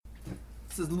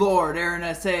This is Lord Aaron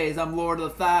S.A.'s. I'm Lord of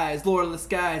the Thighs, Lord of the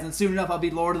Skies, and soon enough I'll be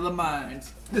Lord of the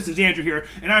Minds. This is Andrew here,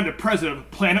 and I'm the president of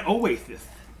Planet Oasis.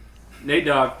 Nate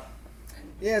Dogg.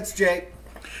 Yeah, it's Jake.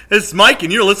 This is Mike,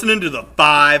 and you're listening to the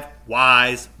 5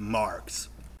 Wise Marks.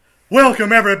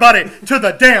 Welcome, everybody, to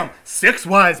the damn 6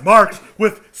 Wise Marks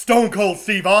with Stone Cold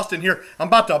Steve Austin here. I'm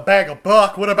about to bag a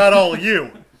buck. What about all of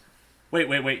you?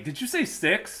 Wait. Did you say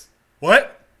 6?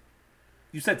 What?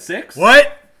 You said 6?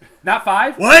 What? Not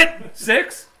 5? What?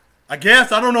 6? I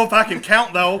guess. I don't know if I can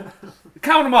count, though.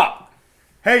 Count them up.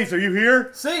 Hayes, are you here?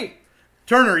 See.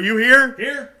 Turner, are you here?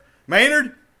 Here.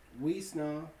 Maynard? We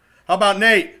snow. How about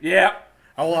Nate? Yeah.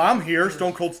 Oh, well, I'm here,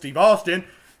 Stone Cold Steve Austin.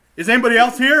 Is anybody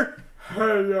else here?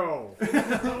 Hello.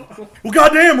 Well,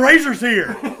 goddamn, Razor's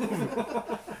here.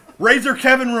 Razor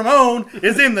Kevin Ramone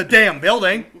is in the damn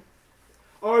building.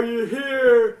 Are you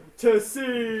here to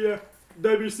see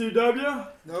WCW?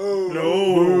 No.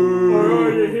 Or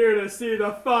are you here to see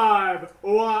the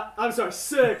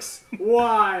 6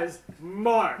 Wise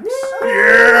Marks?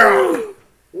 Yeah.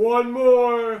 One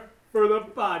more for the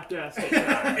podcast.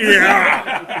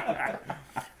 Yeah.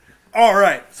 All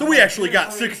right. So we actually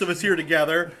got 6 of us here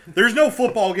together. There's no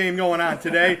football game going on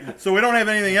today, so we don't have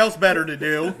anything else better to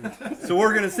do. So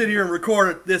we're going to sit here and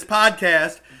record this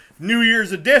podcast, New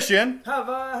Year's edition.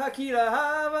 Hava, Hakita,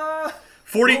 Hava.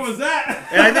 40. What was that?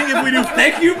 And I think if we do,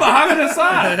 Thank you, Muhammad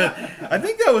Hassan. I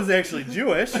think that was actually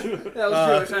Jewish. That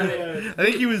was Jewish, I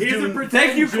think he was doing.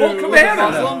 Thank you, Colt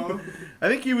Cabana. I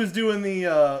think he was doing the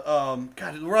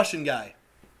the Russian guy.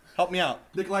 Help me out.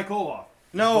 Nikolai Koloff.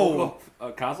 No,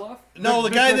 Kozlov? no, the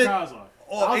guy Viktor that. Kozlov.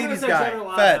 Oh, I was going to 80s say guy,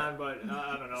 General fed. Line, but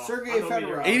I don't know. Sergei I'm no Fedorov.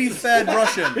 meteorologist. 80s fed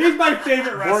Russian. He's my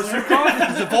favorite wrestler.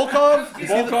 Borsukov? Is it Volkov?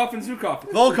 Volkov and Zukov.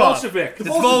 Volkov. Bolshevik. It's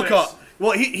Volkov.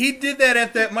 Well, he did that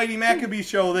at that Mighty Maccabee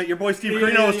show that your boy Steve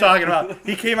Carino was talking about.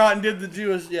 He came out and did the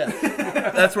Jewish. Yeah,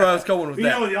 that's where I was going with You know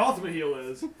that. what the ultimate heel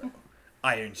is?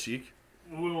 Iron Sheik.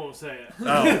 We won't say it.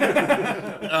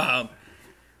 Oh.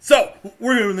 So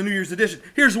we're doing the New Year's edition.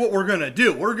 Here's what we're gonna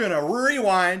do. We're gonna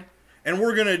rewind. And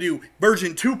we're going to do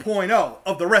version 2.0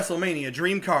 of the Wrestlemania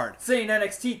Dream Card. Saying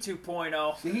NXT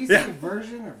 2.0. Did he say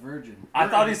version or virgin? I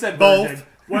thought he said Both. virgin.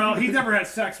 Well, he's never had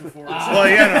sex before. Well,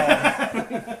 you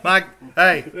know. Mike,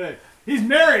 hey, He's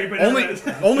married, but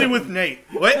only with Nate.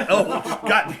 Wait, oh,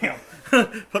 goddamn.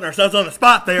 Putting ourselves on the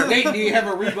spot there. Nate, do you have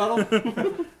a rebuttal?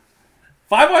 5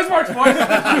 Wise Marks, boys.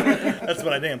 That's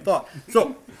what I damn thought.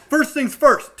 So, first things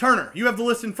first. Turner, you have the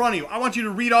list in front of you. I want you to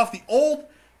read off the old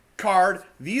card.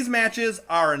 These matches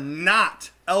are not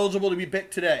eligible to be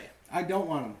picked today. I don't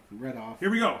want them read off.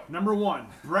 Here we go. Number 1,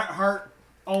 Bret Hart,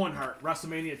 Owen Hart,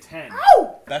 WrestleMania 10.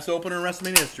 Best opener in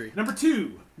WrestleMania history. Number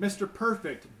 2, Mr.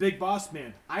 Perfect, Big Boss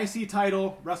Man, IC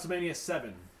title, WrestleMania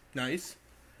 7. Nice.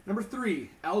 Number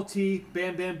 3, LT,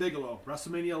 Bam Bam Bigelow,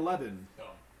 WrestleMania 11.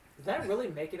 Did that really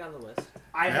make it on the list?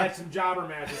 I had some jobber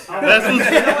matches.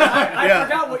 I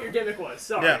forgot what your gimmick was.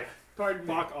 Sorry. Yeah. Pardon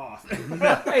me. Fuck off.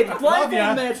 Hey, the blindfold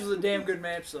ya. match was a damn good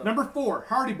match, though. Number 4,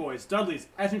 Hardy Boys, Dudleys,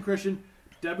 Edge and Christian,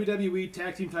 WWE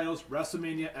Tag Team Titles,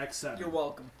 WrestleMania X7. You're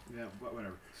welcome. Yeah,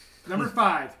 whatever. Number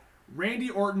 5, Randy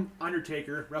Orton,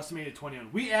 Undertaker, WrestleMania 21.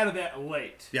 We added that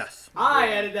late. Yes. I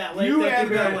added that late. You Thank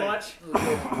added you very that late.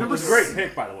 much. Number Great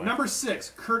pick, by the way. Number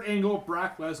 6, Kurt Angle,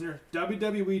 Brock Lesnar,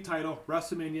 WWE title,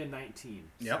 WrestleMania 19.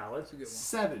 Yep. Solid.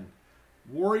 7,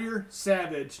 Warrior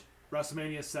Savage,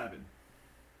 WrestleMania 7.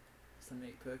 It's the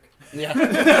Nate pick. Yeah.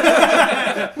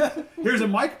 Here's a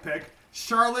Mike pick.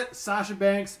 Charlotte, Sasha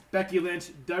Banks, Becky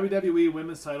Lynch, WWE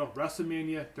Women's title,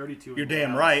 WrestleMania 32. You're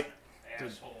damn right.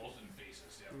 Assholes and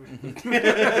faces.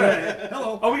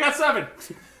 Hello. Oh, we got 7.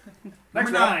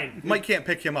 Number 9. Mike can't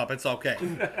pick him up. It's okay.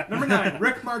 Number 9,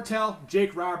 Rick Martel,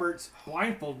 Jake Roberts,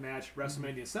 blindfold match,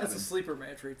 WrestleMania 7. That's a sleeper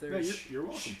match right there. Yeah, you're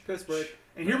welcome. Pittsburgh.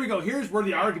 And here we go. Here's where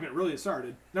the argument really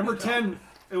started. Number 10,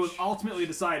 it was ultimately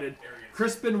decided.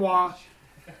 Chris Benoit,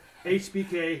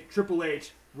 HBK, Triple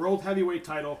H, World Heavyweight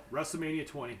title, WrestleMania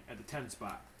 20 at the 10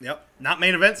 spot. Yep. Not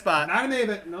main event spot. Not a main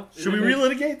event. No. Should we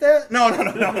relitigate that? No.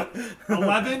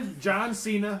 11, John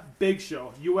Cena, Big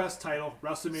Show, U.S. title,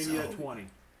 WrestleMania 20.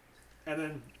 And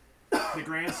then the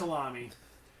Grand Salami.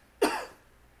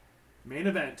 Main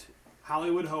event,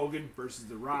 Hollywood Hogan versus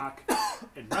The Rock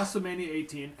in WrestleMania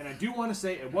 18. And I do want to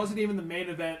say it wasn't even the main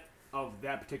event of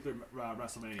that particular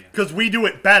WrestleMania. Because we do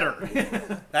it better.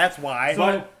 That's why.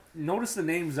 But notice the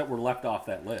names that were left off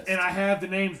that list. And I have the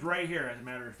names right here, as a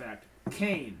matter of fact.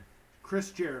 Kane,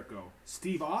 Chris Jericho,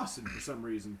 Steve Austin for some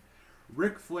reason,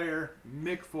 Ric Flair,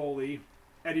 Mick Foley,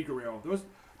 Eddie Guerrero.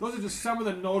 Those are just some of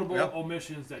the notable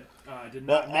omissions that did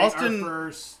not make our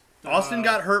first. Austin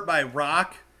got hurt by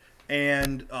Rock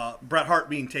and Bret Hart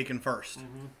being taken first.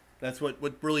 That's what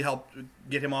really helped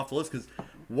get him off the list. Because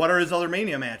what are his other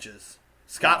Mania matches?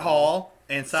 Scott Hall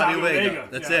and Savio Vega.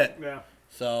 That's it. Yeah.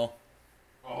 So.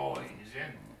 Oh, he's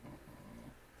in.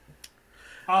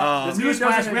 The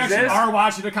newsflash, we actually exist? are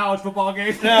watching a college football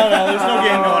game. No, there's no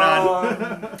game going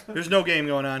on. There's no game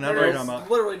going on. Not what you're There's talking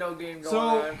about. literally no game going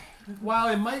on. While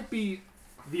it might be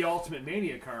the Ultimate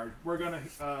Mania card, we're gonna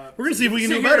See if we can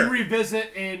do here better. and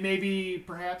revisit and maybe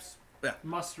perhaps Yeah.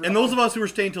 muster. And up. those of us who are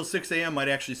staying till 6 a.m. might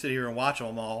actually sit here and watch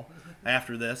them all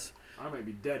after this. I might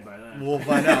be dead by then. We'll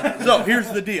find out. So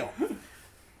here's the deal.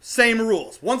 Same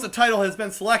rules. Once a title has been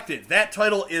selected, that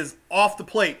title is off the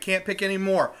plate. Can't pick any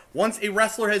more. Once a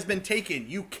wrestler has been taken,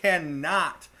 you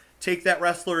cannot take that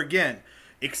wrestler again.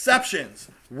 Exceptions.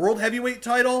 World Heavyweight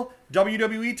title,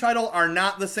 WWE title are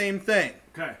not the same thing.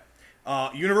 Okay.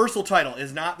 Universal title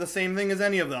is not the same thing as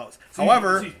any of those.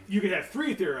 However, you could have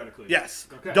 3 theoretically. yes,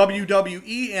 Okay.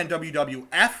 WWE and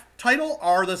WWF title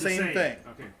are the same thing.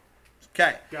 Okay.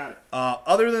 Okay. Got it.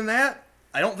 Other than that,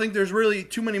 I don't think there's really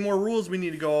too many more rules we need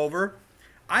to go over.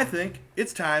 I think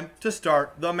it's time to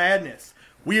start the madness.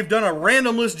 We have done a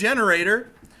random list generator,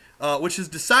 which has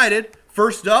decided,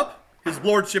 first up, His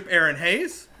Lordship Aaron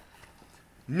Hayes.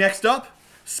 Next up,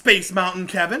 Space Mountain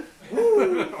Kevin.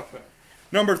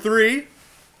 Number 3,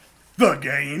 The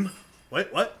Game.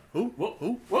 Wait, what? Who?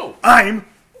 Whoa. I'm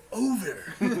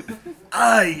over.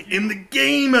 I am the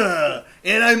gamer,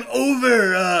 and I'm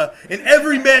over. And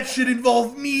every match should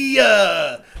involve me.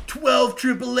 12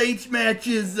 Triple H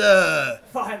matches.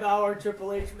 5-hour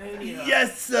Triple H Mania.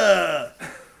 Yes.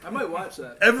 I might watch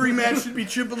that. Every match should be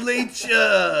Triple H.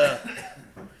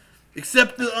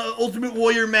 Except the Ultimate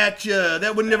Warrior match.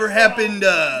 That would never happen.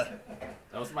 That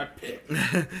was my pick.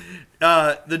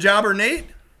 The Jobber Nate.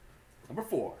 Number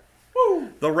 4.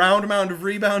 The Round Mound of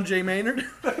Rebound Jay Maynard.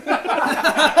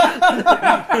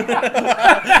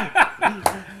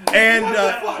 And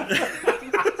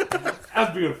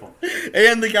That's beautiful.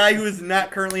 and the guy who is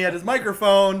not currently at his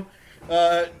microphone,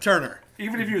 Turner.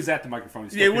 Even if he was at the microphone,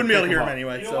 Yeah, you wouldn't be able to hear him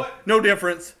anyway, so no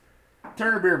difference.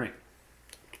 Turner, beer me.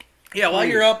 Yeah, while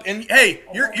you're up, and hey,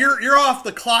 you're off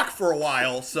the clock for a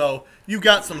while, so you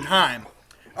got some time.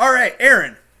 All right,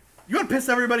 Aaron, you want to piss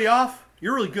everybody off?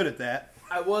 You're really good at that.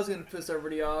 I was going to piss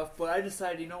everybody off, but I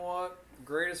decided, you know what?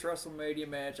 Greatest WrestleMania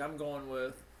match I'm going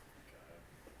with.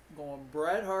 I'm going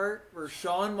Bret Hart versus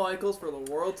Shawn Michaels for the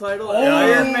world title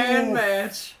Iron Man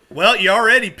match. Well, you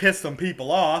already pissed some people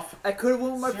off. I could have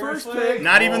won with my first Seriously? pick.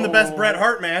 Not even the best Bret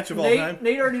Hart match of all time.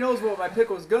 Nate already knows what my pick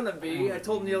was going to be. I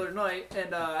told him the other night,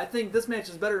 and I think this match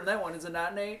is better than that one. Is it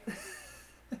not, Nate?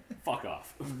 Fuck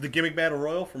off. The Gimmick Battle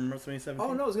Royal from WrestleMania 17.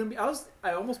 Oh, no, it's going to be...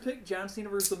 I almost picked John Cena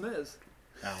versus The Miz.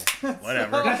 Oh,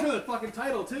 whatever. That's for the fucking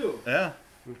title too. Yeah.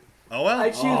 Oh, well.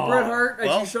 I choose Bret Hart. I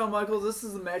well. choose Shawn Michaels. This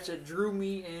is the match that drew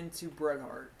me into Bret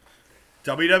Hart.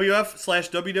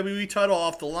 WWF/WWE title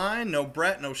off the line. No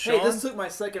Bret, no Shawn. Hey, this took my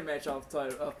second match off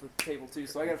the table too,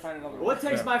 so I gotta find another one. What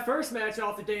takes my first match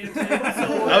off the damn table?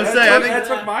 So I would say, I think That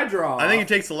took my draw. I think it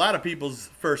takes a lot of people's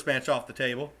first match off the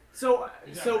table. So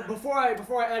before I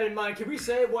add in mine, can we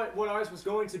say what ours was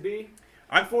going to be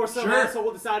before some Sure.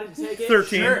 asshole decided to take it?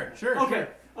 13. Sure.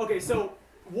 Okay. So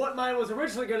what mine was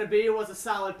originally going to be was a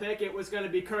solid pick. It was going to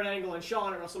be Kurt Angle and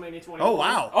Shawn at WrestleMania 21. Oh,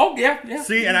 wow. Oh, yeah.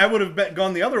 See, and I would have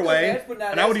gone the other way, match, but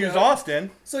not and I would as have used good.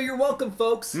 Austin. So you're welcome,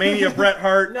 folks. Mania Bret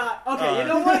Hart. Not okay. You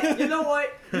know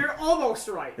what? You're almost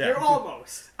right. Yeah. You're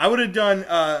almost. I would have done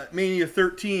Mania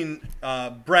 13,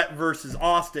 Bret versus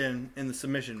Austin in the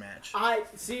submission match. I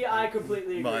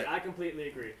completely agree. But- I completely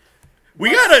agree.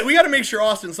 We gotta make sure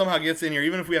Austin somehow gets in here,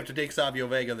 even if we have to take Savio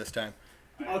Vega this time.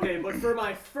 Okay, but for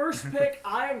my first pick,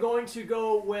 I am going to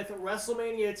go with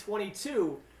WrestleMania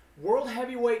 22 World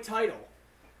Heavyweight Title.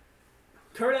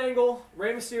 Kurt Angle,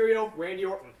 Rey Mysterio, Randy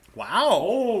Orton. Wow.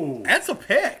 Oh. That's a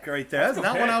pick right there. That's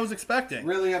not pick. what I was expecting.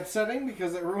 Really upsetting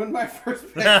because it ruined my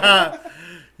first pick.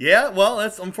 Yeah, well,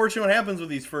 that's unfortunately what happens with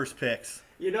these first picks.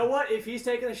 You know what? If he's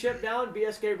taking the ship down,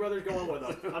 BSK Brothers going with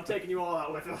him. I'm taking you all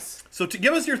out with us. So to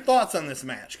give us your thoughts on this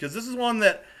match, because this is one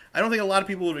that I don't think a lot of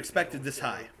people would have expected this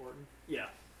high. Yeah.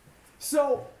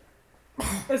 So,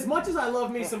 as much as I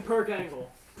love me some Perk Angle,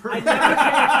 I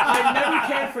never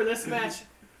cared for this match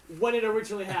when it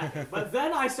originally happened. But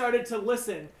then I started to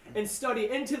listen and study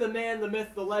into the man, the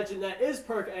myth, the legend that is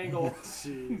Perk Angle.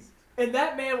 Jeez. And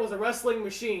that man was a wrestling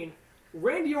machine.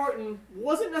 Randy Orton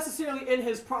wasn't necessarily in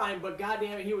his prime, but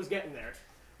goddamn it, he was getting there.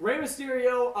 Rey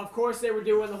Mysterio, of course, they were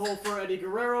doing the whole for Eddie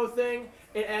Guerrero thing.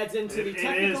 It adds into the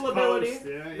technical ability.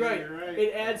 Yeah, Right. you're right.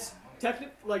 It adds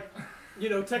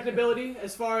technicability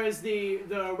as far as the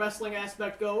wrestling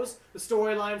aspect goes, the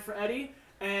storyline for Eddie.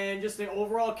 and just the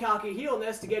overall cocky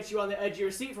heelness to get you on the edge of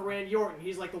your seat for Randy Orton.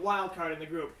 He's like the wild card in the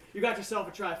group. You got yourself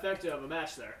a trifecta of a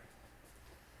match there.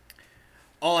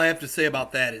 All I have to say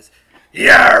about that is,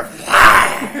 you're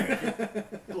fired!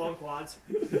 Blown quads.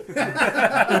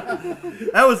 That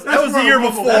was the year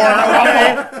before,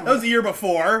 okay? That was the year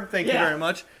before. Thank you Yeah. very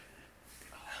much.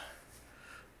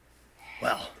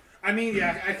 Well, I mean,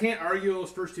 yeah, I can't argue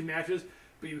those first 2 matches,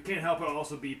 but you can't help but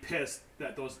also be pissed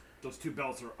that those 2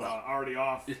 belts are already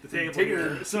off the table Taking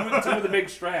here. two So, of the big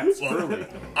straps early.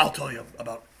 I'll tell you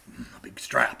about a big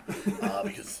strap,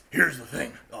 because here's the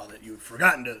thing that you've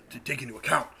forgotten to take into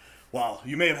account. While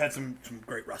you may have had some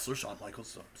great wrestlers, Shawn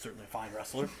Michaels, certainly a fine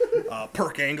wrestler,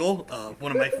 Perk Angle,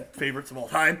 one of my favorites of all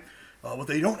time, what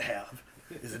they don't have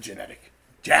is a genetic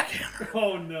jackhammer.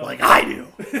 oh no. Like I do.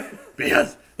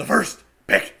 Because the first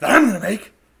pick that I'm going to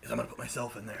make is I'm going to put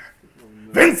myself in there.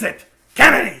 Vincent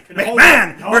Kennedy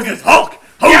McMahon versus Hulk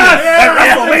Hogan at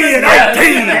WrestleMania 19.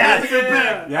 Yes.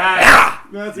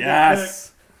 That's a good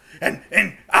Yes. And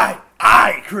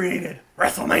I created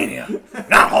WrestleMania,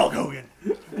 not Hulk Hogan.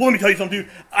 Well, let me tell you something,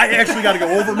 dude. I actually got to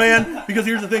go over, man, because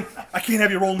here's the thing. I can't have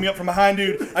you rolling me up from behind,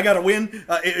 dude. I got to win.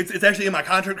 It's actually in my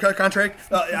contract.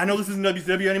 I know this isn't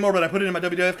WCW anymore, but I put it in my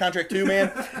WWF contract too,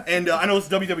 man. And I know it's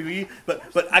WWE, but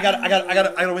I got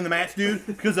to win the match, dude.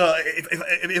 Because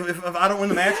if I don't win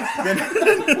the match, then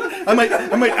I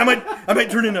might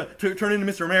turn into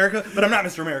Mr. America, but I'm not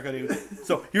Mr. America, dude.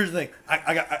 So here's the thing.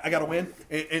 I got to win.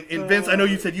 And Vince, I know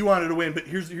you said you wanted to win, but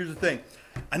here's the thing.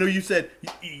 I know you said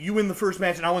you win the first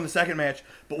match and I win the second match,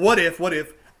 but what if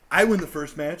I win the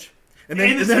first match and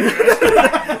then and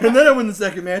then I win the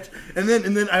second match and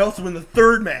then I also win the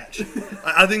third match?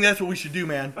 I think that's what we should do,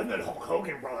 man. And then Hulk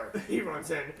Hogan, brother, he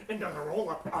runs in and does a roll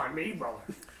up on me, brother.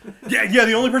 Yeah.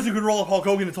 The only person who could roll up Hulk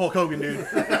Hogan is Hulk Hogan, dude.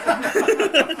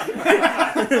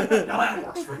 Now that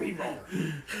works for me, brother.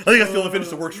 I think that's the only finish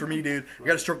that works for me, dude. I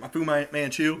got to stroke my Fu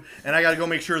Manchu, and I got to go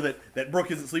make sure that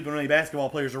Brooke isn't sleeping with any basketball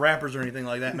players or rappers or anything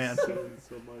like that, man. So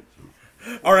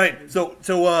much. All right, so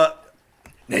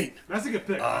Nate. That's a good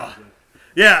pick.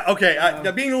 Yeah,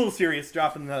 okay. Being a little serious,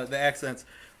 dropping the accents.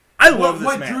 I love this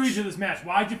what match. drew you to this match?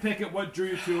 Why'd you pick it? What drew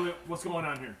you to it? What's going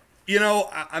on here? You know,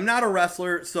 I'm not a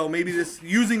wrestler, so maybe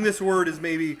using this word is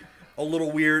maybe a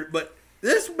little weird, but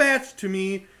this match to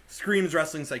me screams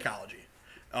wrestling psychology.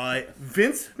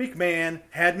 Vince McMahon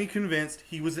had me convinced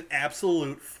he was an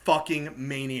absolute fucking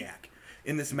maniac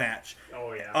in this match.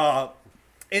 Oh, yeah.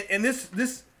 And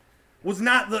this was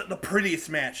not the prettiest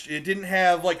match. It didn't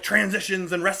have like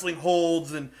transitions and wrestling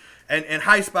holds and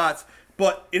high spots,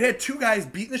 but it had 2 guys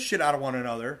beating the shit out of one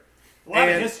another. A lot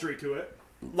of history to it.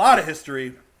 A lot of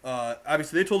history.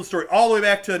 Obviously, they told the story all the way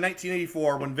back to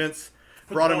 1984 when Vince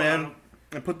brought him in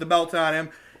and put the belt on him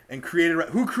and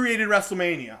who created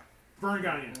WrestleMania? Vern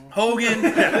Gagne. Hogan.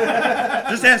 Yeah.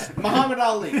 Just ask Muhammad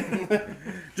Ali.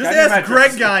 ask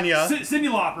Greg Gagne. Cyndi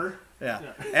Lauper. Yeah.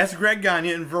 Ask Greg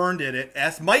Gagne and Vern did it.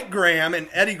 Ask Mike Graham and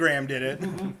Eddie Graham did it.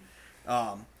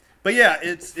 But yeah,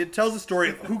 it tells the story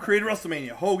of who created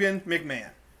WrestleMania. Hogan,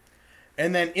 McMahon.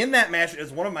 And then in that match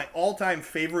is one of my all-time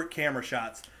favorite camera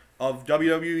shots of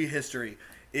WWE history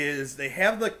is they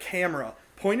have the camera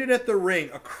pointed at the ring,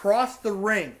 across the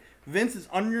ring. Vince is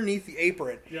underneath the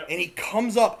apron, and he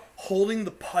comes up holding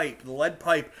the pipe, the lead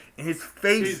pipe, and his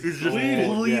face is just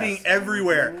bleeding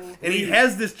everywhere. And he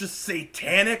has this just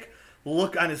satanic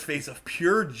look on his face of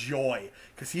pure joy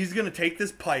because he's going to take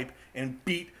this pipe and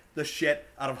beat the shit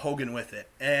out of Hogan with it.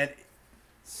 And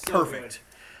perfect. Good.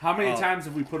 How many times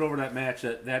have we put over that match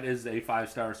that is a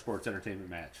 5-star sports entertainment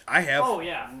match? I have. Oh,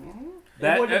 yeah.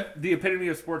 The epitome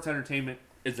of sports entertainment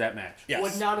is that match. Yes.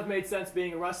 Would not have made sense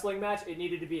being a wrestling match. It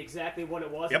needed to be exactly what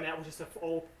it was, and that was just an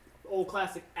old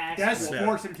classic action. That's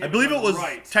sports entertainment. I believe it was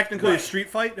right. technically a street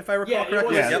fight, if I recall Yeah, it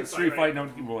correctly. was a Yeah, street street fight,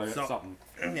 fight, no something.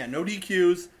 Yeah, no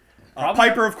DQs. Probably-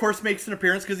 Piper, of course, makes an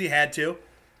appearance because he had to.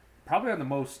 Probably on the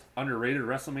most underrated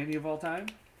WrestleMania of all time.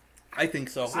 I think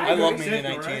so. I I love agree.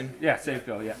 Mania Safeco, 19. right? Yeah,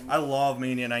 Safeco, yeah. I love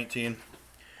Mania 19.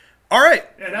 All right.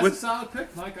 Yeah, that's a With solid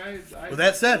pick, Mike. I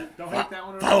that said, don't hate that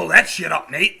one at all. follow that shit up,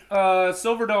 Nate.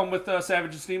 Silverdome with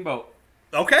Savage and Steamboat.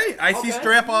 Okay, I see Okay.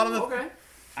 Strap out of the. Okay.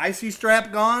 I see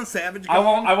Strap gone. Savage I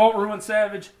gone. won't ruin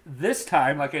Savage this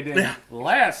time like I did Yeah.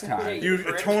 last time. You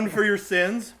atoned for your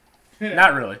sins.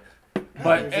 Not really.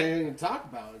 But There's anything to talk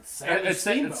about. It's Savage it's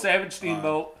Steamboat. Savage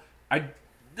Steamboat.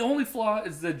 The only flaw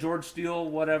is the George Steele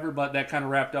whatever, but that kind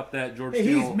of wrapped up that George Hey,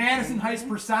 Steele. he's Madison Heights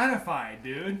personified,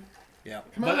 dude. Yeah.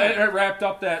 But it wrapped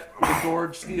up the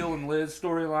George Steele and Liz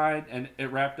storyline, and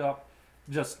it wrapped up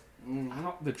just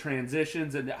the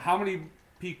transitions and how many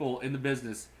people in the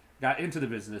business got into the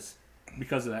business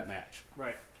because of that match.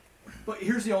 Right. But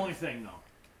here's the only thing, though.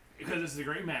 because this is a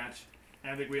great match,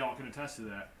 and I think we all can attest to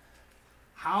that.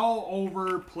 How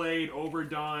overplayed,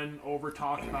 overdone,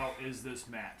 over-talked about is this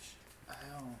match? I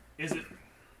don't know. Is it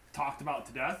talked about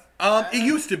to death? It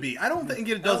used to be. I don't think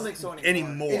it does think so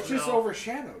anymore. It's just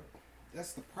overshadowed.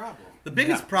 That's the problem. The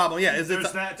biggest problem, is There's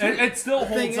it's that too. It still The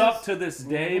thing holds up is, to this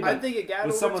day, I but think it got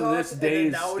with some of this overtalked, and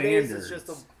day's then nowadays standards. it's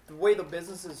just the way the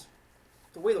business is,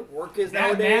 the way the work is that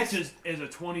nowadays. match is a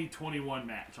 2021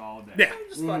 match all day. yeah.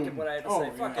 Just fucking what I had to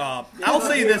say. Fuck it. I'll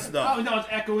say this though. Oh, no, it's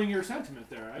echoing your sentiment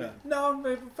there. Right? No,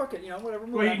 maybe, fuck it. Whatever.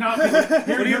 move Wait, on. no,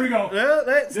 here we go.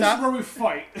 This Stop. is where we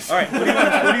fight. All right.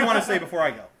 What do you want to say before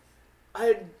I go? I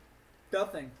had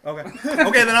nothing. Okay.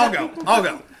 Okay, then I'll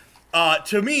go.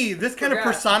 To me, this kind of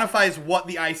Forgot. personifies what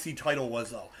the IC title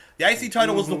was, though. The IC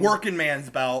title was the working man's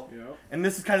belt, Yep. and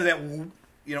this is kind of that,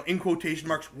 in quotation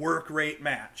marks, work rate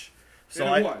match. So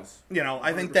And it was.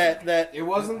 I think that It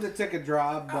wasn't the ticket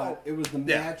draw, but it was the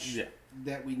Yeah. match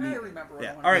that we I needed. remember what I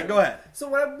yeah. wanted All to right, say. go ahead. So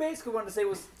what I basically wanted to say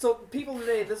was, so people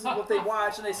today, this is what they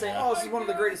watch, and they say, oh, this is one of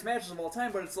the greatest matches of all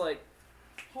time, but it's like,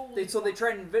 they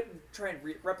try and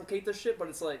replicate this shit, but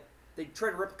it's like, they try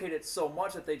to replicate it so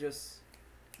much that they just,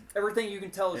 everything you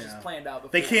can tell is just planned out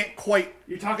before. They can't quite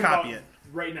You're talking copy about it.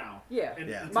 right now. Yeah,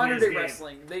 Yeah. modern day Today's game.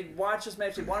 wrestling. They watch this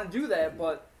match, they want to do that,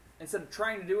 but instead of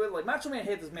trying to do it, like Macho Man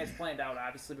had this match planned out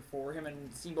obviously before. Him and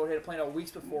Steamboat had it planned out weeks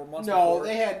before, months No, before.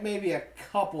 they had maybe a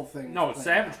couple things. No, planned.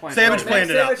 Savage planned Savage it. planned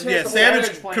it out. Savage Yeah, had the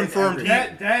Savage planned confirmed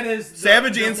everything. That is the,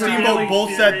 Savage the and prevailing Steamboat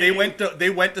both said they theory.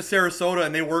 went to Sarasota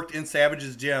and they worked in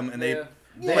Savage's gym and they Yeah.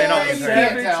 planned out the you entire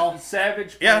can't thing. tell.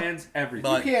 Savage Yeah. plans everything.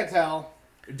 But- You can't tell.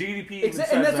 DDP even and says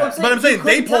that's what I'm that. saying. But I'm You saying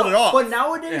they couldn't pulled tell. it off. But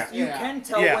nowadays, Yeah. you Yeah. can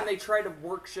tell Yeah. when they try to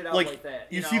work shit out like that.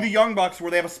 You know? see the Young Bucks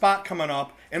where they have a spot coming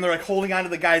up and they're like holding onto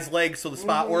the guy's legs so the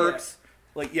spot works.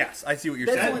 Like, yes, I see what you're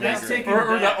That's saying. only- That's taking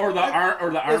or that- the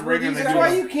arm That's where ring and these they That's do why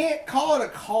it. you can't call it a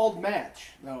called match.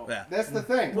 No, Yeah. that's the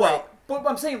thing. Well, But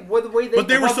I'm saying, the way they. but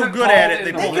they were so wasn't good at called it, they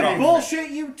in they pulled it can off. bullshit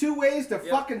you two ways to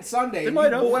fucking Sunday. They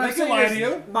might have. But what I'm They can saying lie is, to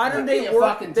you. modern They day can't work,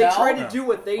 fucking they tell. try to do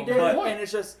what they did, But- and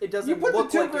it's just, it doesn't You put the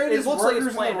look two like it. It greatest looks like workers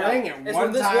it's in the planned out. ring at It's one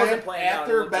when this time wasn't planned at out, it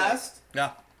their looked like. best. Yeah.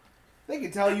 They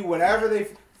can tell you whatever they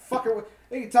fucking.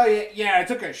 They can tell you, yeah, I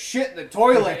took a shit in the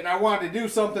toilet and I wanted to do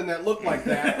something that looked like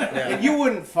that, and you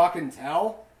wouldn't fucking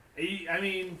tell. I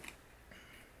mean,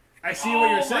 I see what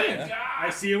you're saying. I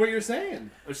see what you're saying.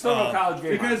 There's still no college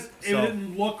game. Because it So-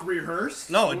 didn't look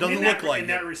rehearsed. No, it doesn't in look that, like in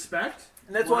it. that respect.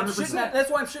 And that's why I'm 100%. shitting. That's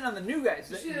why I'm shitting on the new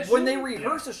guys. When they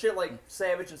rehearse a shit like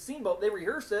Savage and Steamboat, they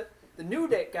rehearse it. The new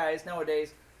day guys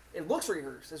nowadays, it looks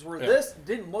rehearsed. Is where this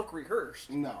didn't look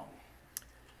rehearsed, No.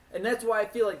 and that's why I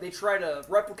feel like they try to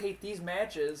replicate these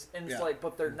matches, and it's Yeah. like,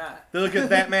 but they're not. They look at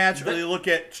that match or they look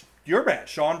at your match,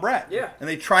 Shawn Brett. Yeah. And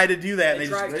they try to do that and They they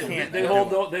just try to. can't. They do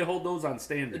hold it. they hold those on It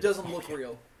standard. doesn't look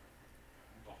real.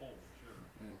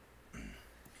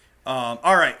 All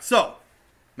right, so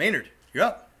Maynard, you're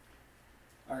up.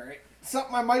 All right.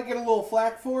 Something I might get a little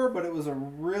flack for, but it was a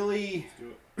really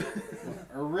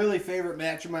favorite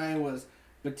match of mine was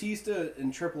Batista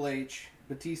and Triple H.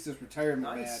 Batista's retirement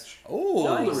Nice. match. Oh,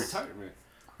 Nice. Retirement.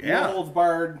 No yeah. holds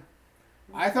barred.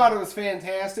 I thought it was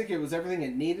fantastic. It was everything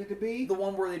it needed to be. The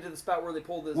one where they did the spot where they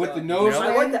pulled his With the nose I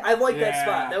ring? like that. I like that Yeah.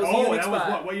 spot. That was a oh, unique that was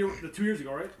spot. what year? 2 years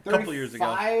ago, right? Couple years ago.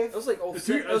 35? That was like The 06,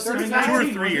 two- 06, 19, 2 or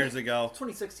 19, 3 wasn't years ago.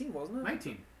 2016, wasn't it?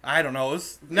 19. I don't know. It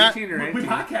was not. 18 or We 18.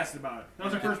 podcasted about it. That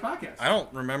was our first podcast. I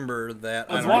don't remember that.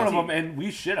 It was I one don't of know. them, and we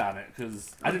shit on it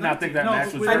because I did not think that No, match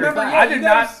it was was I very remember. fun. Yeah, I did you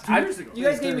not. guys, 2 years ago. You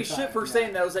guys gave me 35, shit for yeah.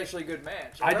 saying that was actually a good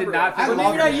match. I did remember not that. think But it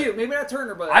maybe was. not you. Maybe not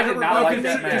Turner. But I did not remember like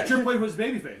that Because match. Triple H was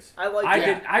babyface. I like I that.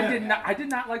 did. I Yeah. did not. I did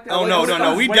not like that. Oh match. no, It no, no!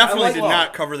 was We way definitely too did slow.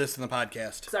 not cover this in the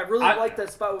podcast. Because I really I- like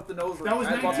that spot with the nose ring. That was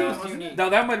I thought 19, that was wasn't it? unique. No,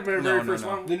 that might have been the very No, first no.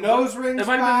 one. The nose ring It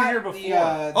spot. might have been the year before.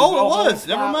 The Oh, it elbow was.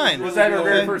 spot Never mind. Was that really our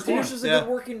very good. first It one? was just a Yeah. good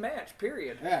working match.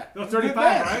 Period. Yeah. That was It a good 35,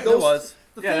 match. right? It was.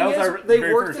 The Yeah, thing that was is, our they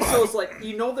very worked first it one. so it's like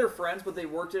you know they're friends, but they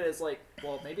worked it as like,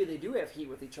 well, maybe they do have heat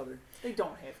with each other. They don't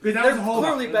have. Because that They're was a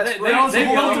hold-up. clearly best They friends.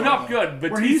 built hold it up. up good.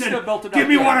 Where he Batista said, built it up "Give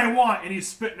me good. what I want," and he's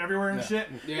spitting everywhere and shit.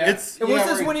 Yeah. It's- It was Yeah,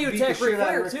 this where when he you beat the attacked shit Ric out of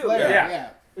Flair, Ric too. Flair, Yeah.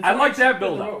 I like that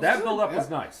build up. That build up Yeah. was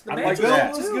nice. The I match like The was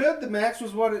that. build was good. The match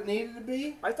was what it needed to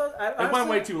be. I thought I, It went honestly,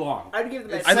 way too long. I'd give the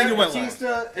match. I think it went long.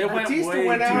 Batista, It went Batista way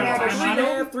went too out long. on a Time Three and a out.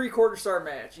 shield. half, 3/4 star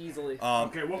match easily.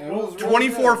 Okay, It was well, really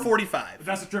 24-45.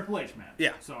 that's a Triple H match.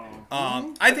 Yeah. So I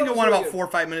think it was went really about good. 4 or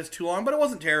 5 minutes too long, but it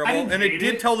wasn't terrible, I didn't and it hate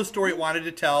did it. tell the story it wanted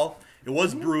to tell. It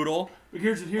was brutal. But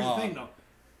here's the thing,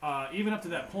 though. Even up to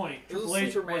that point, It was a Triple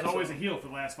H Superman was always show. a heel for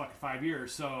the last fucking 5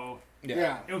 years. So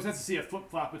Yeah. It was nice to see a flip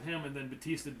flop with him, and then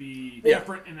Batista be Yeah.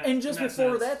 different. In that, And just in that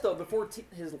before sense. that, though, before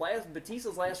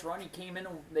Batista's last run, he came in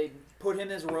and they put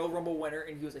him as Royal Rumble winner,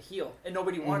 and he was a heel, and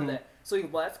nobody wanted that. So he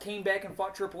left, came back, and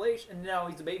fought Triple H, and now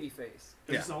he's a babyface. Is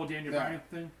this the whole Daniel Bryan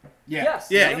thing? Yeah. Yes.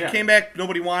 Yeah, Yep. he came back.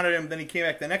 Nobody wanted him. Then he came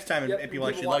back the next time, and Yep, people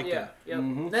actually liked him. Yeah.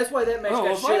 And that's why that match Oh, got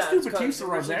those shit last on. two is 'cause Batista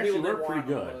runs originally actually people didn't were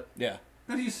pretty want him, good. Yeah.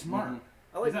 But he's smart.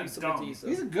 but I like He's me not some dumb. Batista.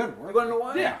 He's a good You worker. want to know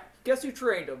why? Yeah. Guess who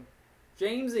trained him?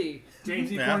 James E.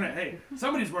 James E. Yeah. Cornette. Hey,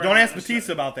 somebody's wearing Don't that ask shit.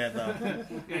 Batista about that though.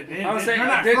 I was saying, they're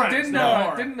not friends,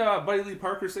 didn't no. Buddy Lee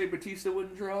Parker say Batista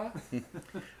wouldn't draw?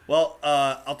 Well,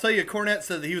 I'll tell you, Cornette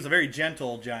said that he was a very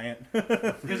gentle giant.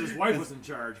 Because his wife was in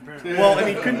charge, apparently. Well, and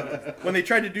he couldn't. When they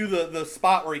tried to do the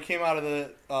spot where he came out of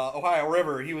the Ohio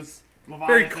River, he was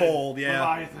very cold. Yeah,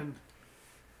 Leviathan.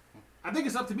 I think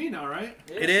it's up to me now, right?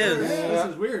 it is. This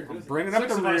is weird. bringing up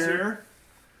Six the of us rear.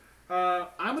 here.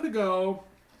 I'm going to go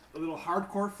a little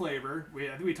hardcore flavor. I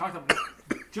think we talked about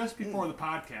it just before the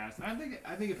podcast. I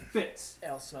think it fits.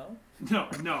 Al Snow.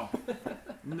 No.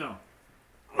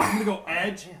 I'm going to go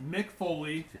Edge, Mick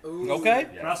Foley, Ooh. Okay.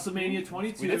 WrestleMania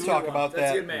 22. We did talk about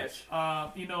That's that. a good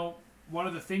match. One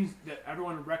of the things that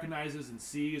everyone recognizes and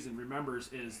sees and remembers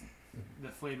is the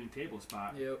flaming table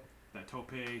spot. Yep. That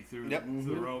tope through, Yep. through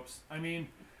the ropes. I mean,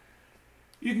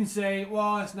 you can say,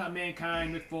 well, it's not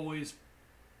Mankind. Mick Foley's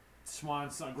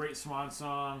swan song, great swan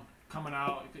song coming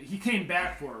out. He came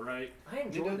back for it, right? I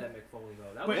enjoyed that Mick Foley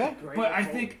though. That But, was great. but Mick I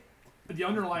Foley. think the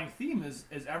underlying theme is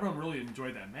everyone really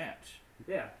enjoyed that match.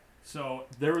 Yeah. So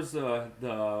There was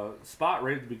the spot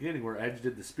right at the beginning where Edge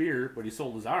did the spear, but he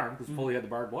sold his arm because Foley had the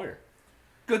barbed wire.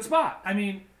 Good spot. I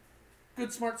mean,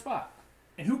 Good, smart spot.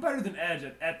 and who better than Edge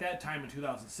at that time in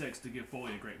 2006 to give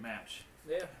Foley a great match?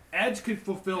 Yeah. Edge could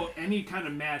fulfill any kind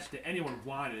of match that anyone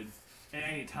wanted at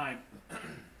any time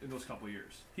in those couple of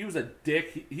years. He was a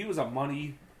dick. He was a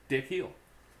money dick heel.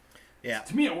 Yeah.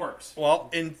 To me, it works. Well,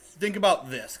 and think about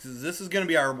this, because this is going to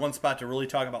be our one spot to really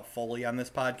talk about Foley on this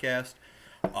podcast.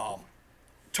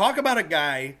 Talk about a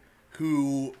guy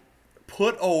who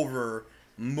put over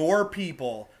more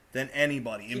people than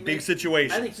anybody in big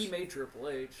situations. I think he made Triple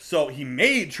H. So he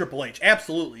made Triple H,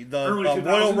 absolutely. The Early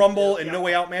Royal 2000s? Rumble and Yeah. No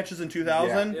Way Out matches in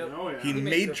 2000. Yep. Oh, yeah. He He made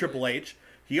made Triple Triple H.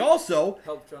 He also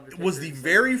Helped Undertaker. was the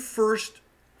very first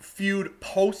feud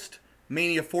post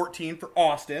Mania 14 for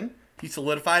Austin. He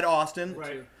solidified Austin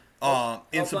Right. in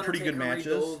Helped some pretty good Undertaker matches.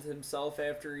 rebuild himself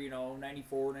after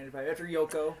 94, 95, after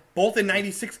Yoko. Both in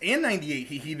 96 and 98,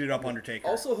 he heated up Undertaker.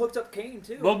 Also hooked up Kane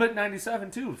too. A little bit in 97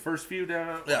 too. First feud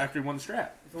after he won the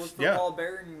strap. If it was for Yeah. Paul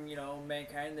Bear and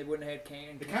Mankind, they wouldn't have had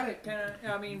Kane. kinda-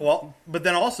 I mean, Well, but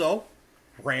then also,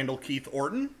 Randall Keith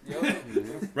Orton, yep,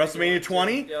 WrestleMania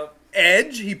 20. yep.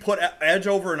 Edge, he put Edge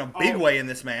over in a big way in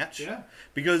this match. Yeah.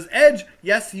 Because Edge,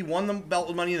 yes, he won the belt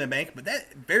with Money in the Bank, but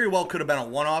that very well could have been a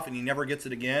one-off and he never gets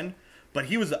it again. But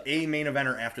he was a main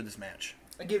eventer after this match.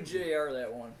 I give JR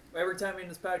that one. Every time in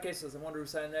this podcast says, I wonder who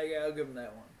signed that guy, I'll give him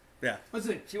that one. Yeah. Let's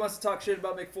see. If he wants to talk shit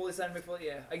about Mick Foley signing Mick Foley,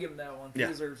 yeah, I give him that one. Yeah.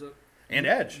 He deserves it. And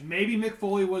Edge. Maybe Mick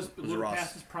Foley was a was little Ross.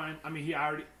 past his prime. I mean, he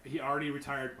already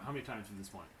retired how many times at this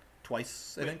point?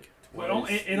 Twice, I think. Well,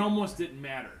 it almost didn't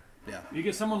matter. Yeah. You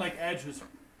get someone like Edge who's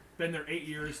been there 8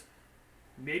 years,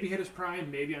 maybe hit his prime,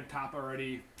 maybe on top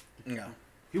already. Yeah.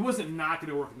 He wasn't not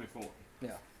going to work with Mick Foley.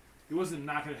 Yeah. He wasn't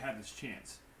not going to have this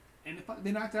chance. And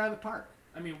they knocked it out of the park.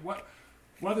 I mean,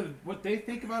 whether what they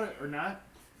think about it or not,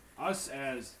 us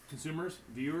as consumers,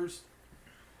 viewers,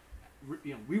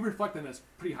 we reflect on this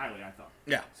pretty highly, I thought.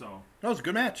 Yeah. So, That was a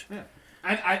good match. yeah.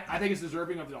 I think it's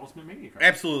deserving of the Ultimate Mania card.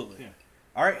 Absolutely. Yeah.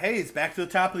 All right, Hayes, back to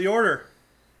the top of the order.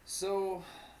 So,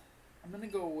 I'm going to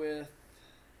go with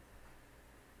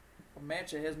a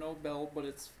match that has no belt, but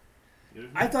it's...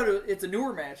 I thought it's a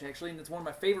newer match, actually, and it's one of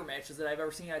my favorite matches that I've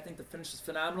ever seen. I think the finish is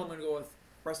phenomenal. I'm going to go with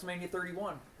WrestleMania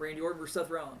 31, Randy Orton versus Seth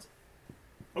Rollins.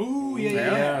 Oh, yeah.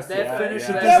 Yes, That yeah, finish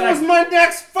yeah. of That was my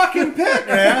next fucking pick.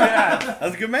 That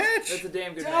was a good match. That's a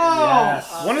damn good match.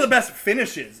 Yes. One of the best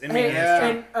finishes in Hey, Mania history.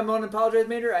 and I'm going to apologize,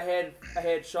 Mander. I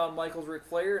had Shawn Michaels, Ric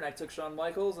Flair, and I took Shawn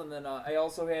Michaels, and then I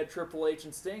also had Triple H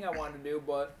and Sting I wanted to do,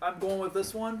 but I'm going with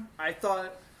this one. I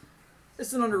thought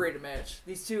it's an underrated match.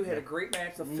 These two had a great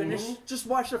match. The finish, just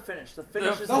watch the finish. The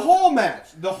finish is The whole match.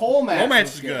 The whole match. The whole match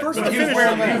was is good. First But of the all, finish he's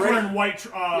was wearing great. wearing white,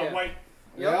 Yeah. white.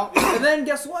 Yep. Yep. And then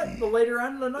guess what? The later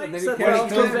on in the night, And then he Seth carries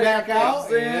Rollins Comes comes back out.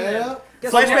 comes in, Yeah. and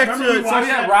guess Flash what? back Remember to we watched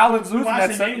yeah, that- Rollins we losing watched that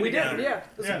the second. Mania We did, together. yeah.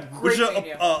 This Yeah. is a Which, great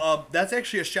Mania. that's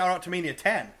actually a shout out to Mania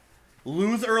 10.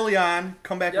 Lose early on,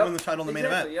 come back and win the title in the main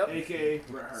exactly, event. Yep. AKA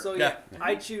Bret Hart. So Yeah.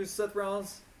 I choose Seth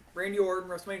Rollins Randy Orton,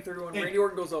 WrestleMania 31. Hey. Randy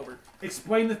Orton goes over.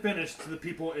 Explain the finish to the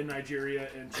people in Nigeria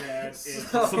and Chad and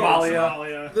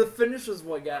Somalia. The finish was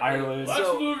what got me. Ireland. Lex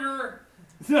So, Luger.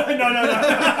 no.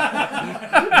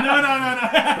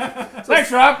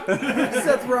 Thanks, Rob.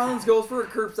 Seth Rollins goes for a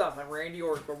curb stomp on Randy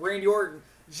Orton, but Randy Orton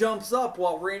jumps up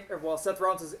while Seth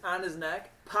Rollins is on his neck,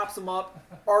 pops him up,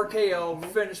 RKO,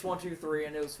 finish 1, 2, 3,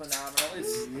 and it was phenomenal.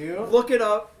 It's look it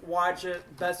up, watch it,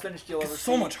 best finish you'll ever see.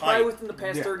 So much Probably hype. within the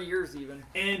past 30 years even.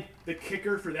 And the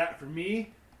kicker for that for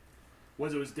me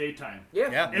was it was daytime.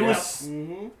 Yeah. It was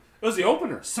It was the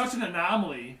opener. such an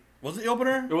anomaly. Was it the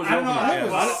opener? It was I the don't know. opener. I It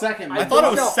think yeah. was the second. I thought it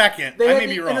was No, second. They I had may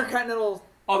the be wrong. Intercontinental.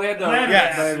 Oh, they had the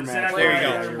Yes. ladder Exactly. match.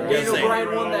 There you go. Daniel Same.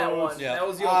 Bryan won that one. Yeah. That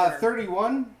was the opener.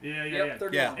 31. Yeah. Yep,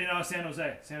 31. Yeah. In San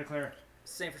Jose, Santa Clara.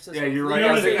 San Francisco. Yeah, you're right.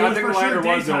 Yeah, I think it was the for ladder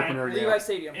sure was the daytime. opener. Levi Yeah.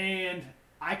 Stadium. And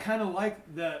I kind of like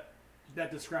that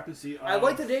discrepancy. I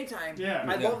like the daytime. Yeah.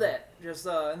 I Yeah. love that. Just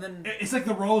and then It's like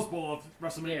the Rose Bowl of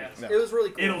WrestleMania. it was really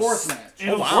cool. It'll Fourth match.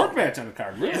 It'll wow. Fourth match on the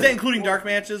card. Really? Is that including dark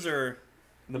matches or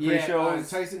The Yeah, pre-shows.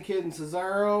 Tyson Kidd and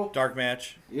Cesaro. dark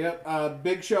match? Yep.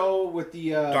 Big Show with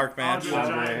the Dark match. Andre the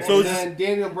Giant. So and it's then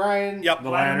Daniel Bryan. Yep. The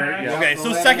ladder. match. Yeah. Okay, the so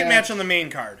ladder second match. match on the main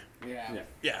card. Yeah.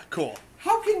 Yeah, cool.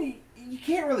 How can you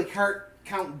can't really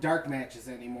count dark matches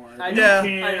anymore? I Yeah.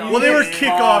 can't- I know. Well, they were Yeah.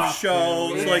 kickoff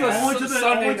shows. It's Like, the only to the-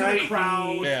 Sunday only to the night crowd.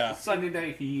 heat. Yeah. Sunday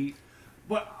night heat.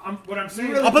 But what I'm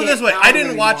saying really I'll put it this way: can't I count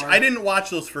didn't watch. anymore. I didn't watch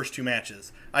those first two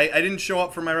matches. I didn't show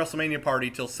up for my WrestleMania party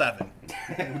till 7.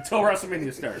 Until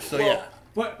WrestleMania starts. So yeah.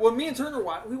 But When me and Turner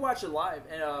we watched it live,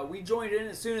 and we joined in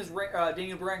as soon as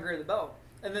Daniel Bryan grabbed the belt.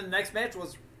 And then the next match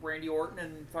was Randy Orton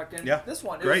and fucking Yeah, this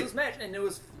one. It great. was this match, and I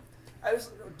was,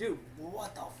 dude,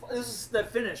 what the fuck? This is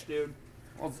that finish, dude.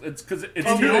 Well, it's because it's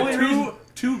And the only reason-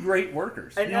 two great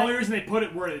workers. And the only reason they put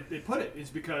it where they put it is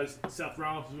because Seth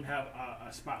Rollins was going to have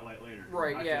a spotlight later.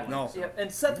 Right, I yeah. feel No. like. Yeah,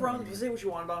 and Seth Rollins, you say what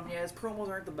you want about him. Yeah, his promos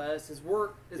aren't the best. His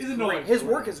work is He's great. annoying. His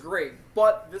work is great,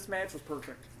 but this match was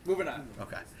perfect. Moving on.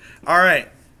 Okay. All right.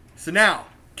 So now,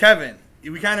 Kevin,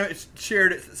 we kind of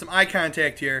shared some eye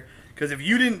contact here because if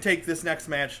you didn't take this next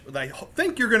match, that I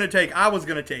think you're going to take, I was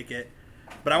going to take it,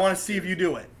 but I want to see if you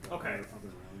do it. Okay.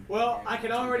 Well, I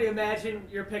can already imagine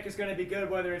your pick is going to be good,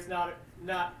 whether it's not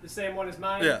the same one as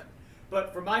mine. Yeah.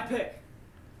 But for my pick,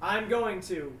 I'm going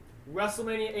to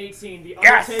WrestleMania 18, The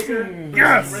Yes! Undertaker versus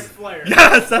Yes! Ric Flair.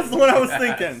 Yes, that's the one I was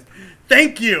thinking.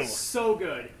 Thank you. So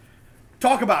good.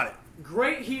 Talk about it.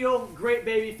 Great heel, great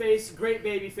babyface, great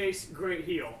babyface, great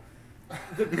heel.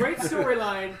 The great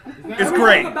storyline. It's everything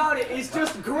great. about it is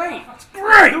just great.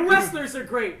 Great. The wrestlers are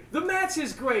great. The match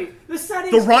is great. The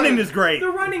setting. The running is great. The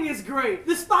running is great.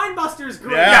 The spine buster is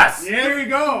great. Yes. Yeah, there you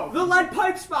go. The lead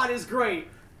pipe spot is great.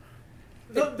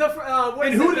 What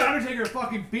And is who it? did Undertaker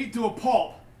fucking beat to a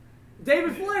pulp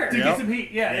David Flair. to Yep. get some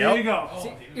heat? Yeah, there Yep. you go.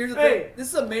 See, here's the Hey, thing. This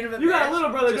is a main event You got match. a little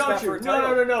brother, just don't not you? for a No.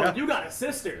 title. Yeah. You got a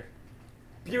sister.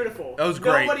 Beautiful. That was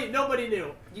great. Nobody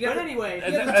knew. You got But the- anyway,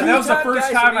 And, Yeah, and the that was the two-time first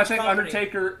guys time from I each think company.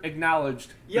 Undertaker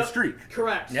acknowledged Yep. the streak.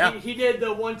 correct. Yeah. He did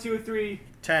the 1, 2, 3,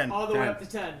 10. all the way 10. up to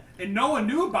 10. And no one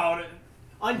knew about it.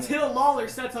 Until Lawler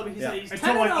said something. He Yeah. said he's Until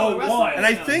 10 like 0 01. And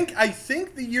I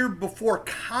think the year before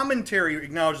commentary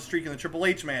acknowledged the streak in the Triple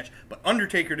H match, but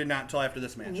Undertaker did not until after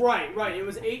this match. Right. It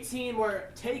was 18 where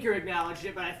Taker acknowledged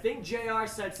it, but I think JR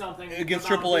said something Against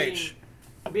about Triple H.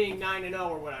 being 9 and 0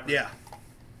 or whatever. Yeah.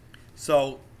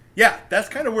 So, yeah, that's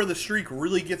kind of where the streak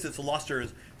really gets its luster,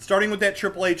 is starting with that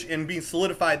Triple H and being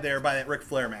solidified there by that Ric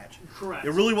Flair match. Correct. It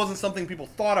really wasn't something people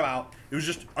thought about. It was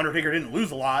just Undertaker didn't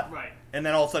lose a lot. Right. And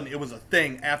then all of a sudden it was a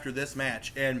thing after this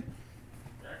match. And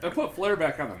They put Flair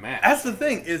back on the map. that's the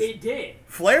thing, is It did.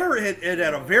 Flair had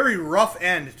a very rough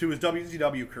end to his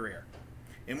WCW career.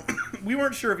 And we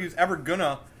weren't sure if he was ever going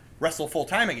to wrestle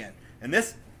full-time again. And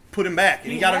this put him back,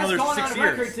 and he got has another gone 6 on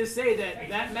years. record to say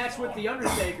that match with The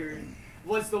Undertaker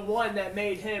was the one that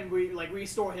made him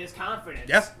restore his confidence.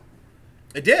 Yes,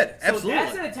 it did. So Absolutely.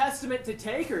 that's a testament to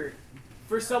Taker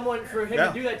for him Yeah.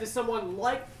 to do that to someone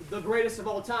like the greatest of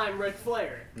all time, Ric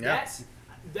Flair. Yeah.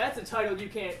 That's a title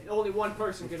only one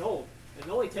person can hold,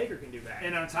 and only Taker can do that.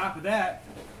 And on top of that,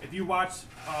 if you watch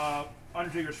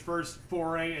Undertaker's first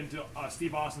foray into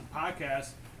Steve Austin's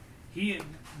podcast, he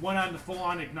went on to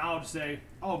full-on acknowledge, say,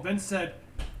 "Oh, Vince said,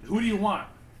 who do you want?"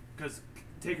 Because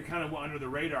Taker kind of went under the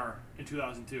radar in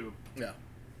 2002, Yeah.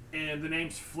 and the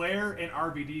names Flair and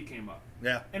RVD came up.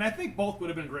 Yeah. And I think both would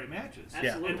have been great matches.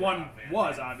 Absolutely. And one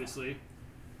was, obviously.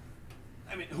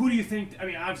 I mean, who do you think? I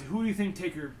mean, obviously, who do you think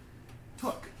Taker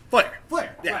took? Flair.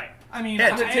 Flair. Yeah. Right. I mean,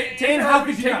 Head. and how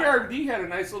could you Taker not? RVD had a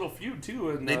nice little feud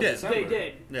too. In They did. December. They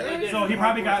did. Yeah. They did So he for the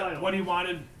probably hardcore got title. what he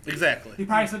wanted Exactly. He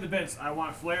probably said to Vince, "I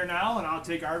want Flair now, and I'll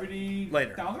take RVD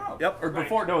Later. down the road." Yep. Or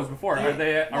before? No, it was before. Are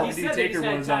they He RVD said that Taker he's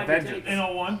had was time to Vengeance? take In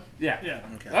 01. Yeah. Yeah.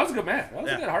 Okay. That was a good match. That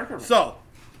was Yeah. a good hardcore match. So,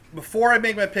 before I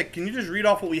make my pick, can you just read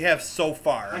off what we have so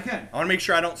far? I can. I want to make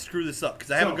sure I don't screw this up because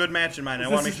I have So, a good match in mind. I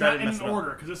This want to make is sure I not didn't in mess it up. order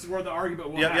because this is where the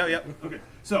argument will Yep, happen. yep. Okay.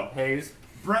 So Hayes.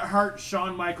 Bret Hart,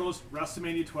 Shawn Michaels,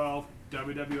 WrestleMania 12,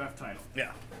 WWF title.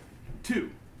 Yeah. 2.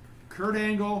 Kurt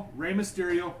Angle, Rey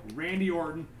Mysterio, Randy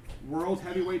Orton, World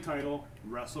Heavyweight title,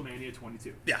 WrestleMania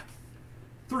 22. Yeah.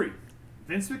 3.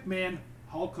 Vince McMahon,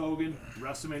 Hulk Hogan,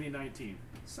 WrestleMania 19.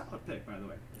 Solid pick, by the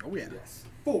way. Oh, yeah.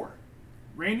 4.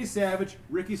 Randy Savage,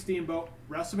 Ricky Steamboat,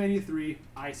 WrestleMania 3,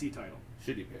 IC title.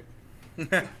 Shitty pick.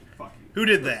 Fuck you. Who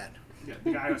did that? Yeah,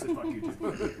 the guy who said fuck you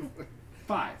too.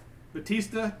 5.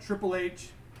 Batista, Triple H,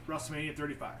 WrestleMania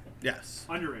 35. Yes.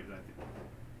 Underrated, I think.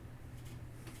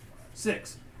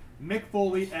 6. Mick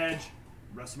Foley, Edge,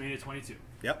 WrestleMania 22.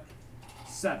 Yep.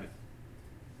 7.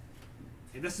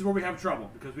 And this is where we have trouble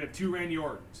because we have 2 Randy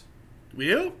Ortons. We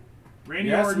do? Randy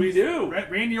Yes, Orton, we do.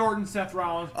 Randy Orton, Seth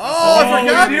Rollins. Oh, I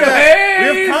forgot we do. that.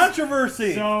 We Hayes! have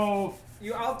controversy. So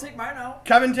I'll take mine out.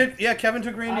 Kevin took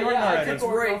Randy Orton Yeah, already. it's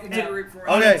great. It's great for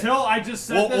Okay. until I just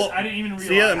said this, I didn't even realize.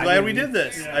 See, I'm glad we didn't- did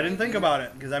this. Yeah. I didn't think about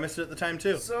it because I missed it at the time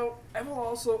too. So I will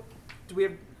also. Do we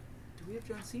have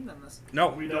John Cena in this? No.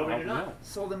 We No, don't. we I do don't not. know.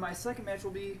 So then my second match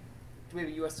will be. Do we have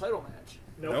a U.S. title match?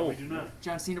 Nope. No. We do not.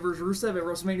 John Cena versus Rusev at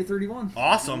WrestleMania 31.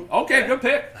 Awesome. Okay, good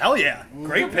pick. Hell yeah.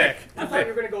 Great pick. I thought you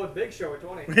were going to go with Big Show at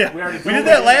 20. Yeah. We already We told did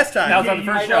that you. last time. That was on the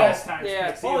You first know show. last time,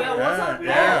 Yeah. so Oh, that was Yeah. on?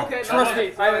 Yeah. Oh, okay. Trust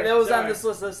me, Sorry, that was on sorry. this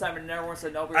list this time, and everyone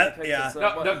said no. We I- already picked yeah. it. So,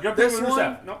 No, but no, good pick this with one,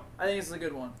 Rusev. No. I think it's a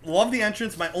good one. Love the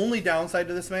entrance. My only downside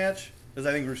to this match is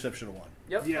I think Rusev should have won.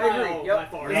 Yep, Yeah. I agree. Oh, by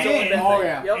Yep. far. It's the only bad And- thing.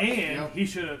 yeah. Yep. And he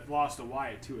should have lost to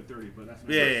Wyatt too at 30, but that's not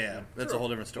Yeah. That's a whole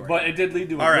different story. But it did lead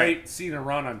to a All right. great Cena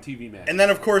run on TV match. And then,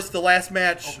 of course, the last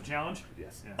match, Open challenge.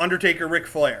 yes. Yeah. Undertaker, Ric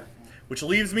Flair, which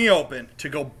leaves me open to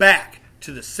go back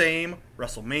to the same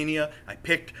WrestleMania I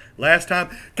picked last time.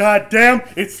 God damn,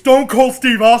 it's Stone Cold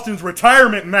Steve Austin's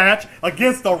retirement match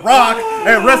against The Rock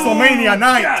at WrestleMania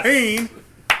 19.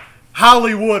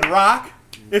 Hollywood Rock,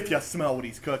 if you smell what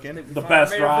he's cooking. The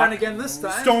best Made a run Rock. again this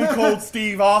time. Stone Cold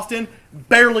Steve Austin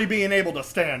barely being able to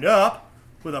stand up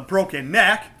with a broken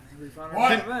neck. We found our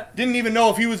main event. Didn't even know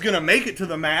if he was going to make it to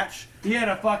the match. He had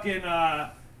a fucking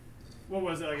what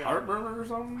was it? Like a Heartburn or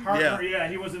something? Yeah,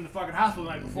 he was in the fucking hospital the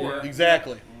night before. Yeah.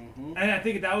 Exactly. And I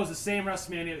think that was the same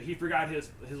WrestleMania. He forgot his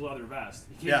leather vest.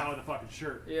 He came Yeah. out with a fucking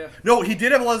shirt. Yeah. No, he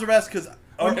did have a leather vest because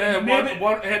And Maybe-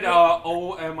 one had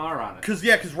OMR on it.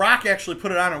 Because Rock actually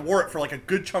put it on and wore it for like a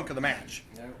good chunk of the match.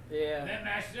 Yeah. That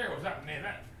match there was not the main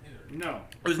event either. No.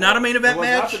 It was not a main event It was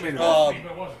not match. the main event.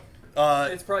 But it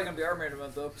wasn't. It's probably gonna be our main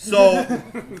event though. So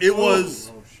it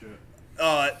was Oh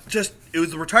shit. it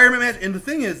was the retirement match, and the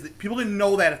thing is that people didn't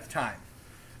know that at the time.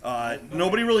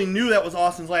 Nobody really knew that was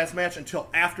Austin's last match until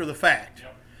after the fact.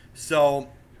 Yep. So,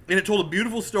 and it told a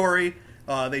beautiful story.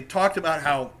 They talked about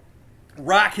how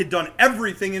Rock had done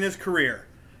everything in his career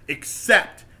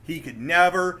except he could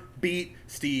never beat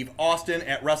Steve Austin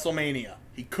at WrestleMania.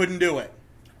 He couldn't do it.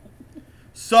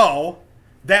 So,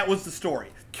 that was the story.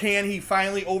 Can he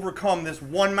finally overcome this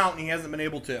one mountain he hasn't been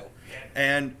able to?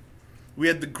 And we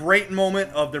had the great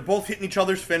moment of they're both hitting each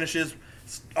other's finishes.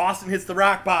 Austin hits the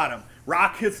rock bottom.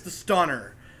 Rock hits the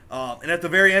stunner. And at the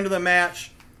very end of the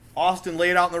match, Austin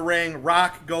laid out in the ring.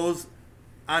 Rock goes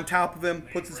on top of him,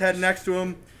 puts his head next to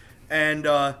him, and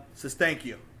says thank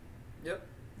you. Yep.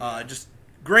 Just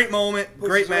great moment,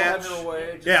 great match. Hebner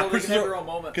away, just Yeah, so they pushes can have it- their own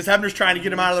moment. Because Hebner's trying to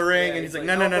get him out of the ring, Yeah, and he's like,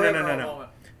 no, no. we're having our own moment.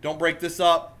 Don't break this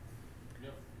up.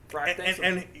 Rock thanks him.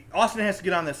 And Austin has to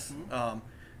get on this.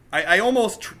 I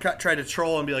almost tried to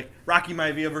troll and be like Rocky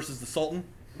Maivia versus the Sultan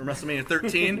from WrestleMania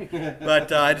 13,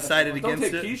 but I decided Don't against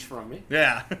take it. quiche from me.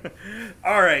 Yeah.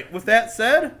 All right. With that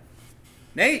said,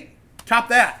 Nate, top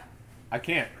that. I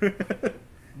can't.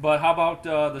 But how about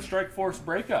the Strike Force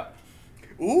breakup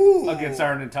Ooh. against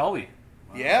Arn and Tully?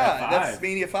 Yeah, At that's 5.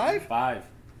 Mania 5. 5.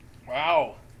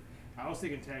 Wow. I was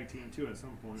thinking tag team too at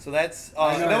some point. So that's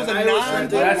I know, that was a I was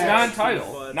thinking That's match,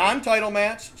 non-title. but- non-title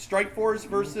match. Strike Force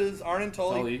versus Arn and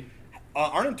Tully. Tully.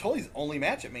 Arn and Tully's only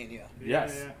match at Mania.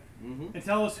 Yes. Yeah. And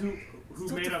tell us who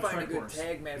Still made to up find a Strike good Force.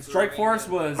 tag match for Strike WrestleMania. Force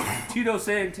was Tito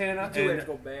Santana You do have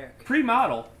to and go back.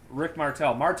 pre-model Rick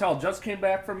Martel. Martel just came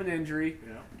back from an injury.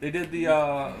 Yeah. They did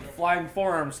the flying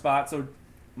forearm spot, so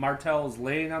Martel is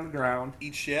laying on the ground,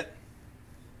 Eat shit.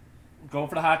 going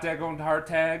for the hot tag, going to hard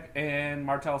tag, and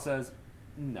Martel says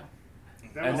no.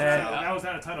 That And was, then- that was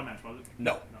not a title match, was it?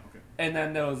 No. No, okay. And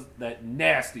then there was that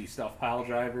nasty stuff pile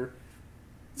driver.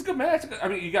 It's a good match. I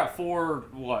mean, you got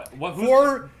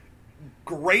who's-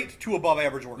 great to above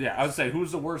average worker. Yeah, I would say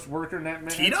who's the worst worker in that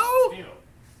match? Tito?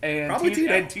 And Probably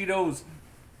Tito. And Tito's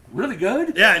really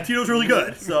good. Yeah, and Tito's really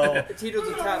good. So Tito's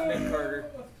a top mid-carder.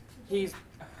 He's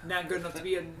not good enough to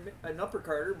be an upper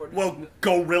carder, but well,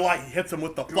 Gorilla hits him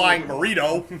with the flying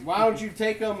burrito. Why don't you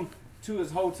take him to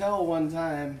his hotel one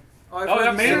time? I've Oh, heard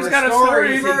yeah, these Maynard's stories. got a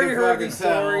story. We've already You heard can these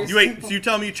fucking tell. stories. You wait, so you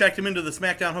tell me you checked him into the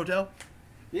SmackDown hotel?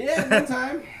 Yeah, one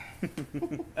time.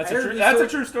 That's I heard these a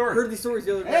stories- true story. Heard these stories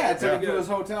the other day. Yeah, I It's took him pretty to good. his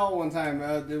hotel one time.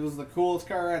 It was the coolest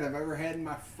car ride I've ever had in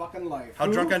my fucking life. How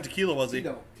drunk on tequila was he?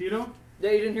 Tito. Tito?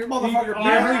 Yeah, you didn't hear Motherfucker I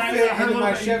barely heard fit a into little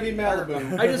my bit. Chevy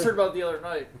Malibu. I just heard about it the other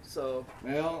night, so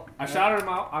Well, I shouted him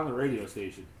out on the radio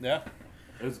station. Yeah.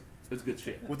 It was good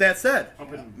shit. With that said,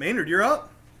 Maynard, you're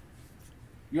up.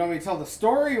 you want me to tell the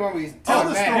story? You want me to tell the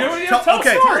the match? story. Tell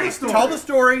the story. Tell the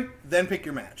story, then pick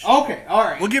your match. Okay, all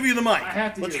right. We'll give you the mic. I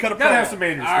have to Let's hear cut a Gotta have promo. some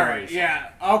Maynard All right, stories.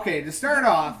 yeah. Okay, to start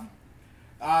off,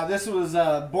 this was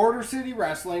Border City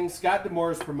Wrestling, Scott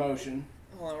D'Amore's promotion.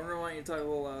 hold on, we're gonna want you to talk a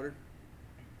little louder.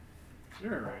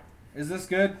 You're alright. Is this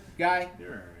good, guy? You're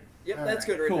alright. Yep, All that's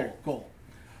right, good right cool, there. Cool.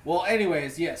 Well,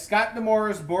 anyways, yeah, Scott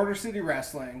D'Amore's Border City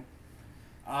Wrestling.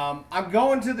 I'm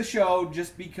going to the show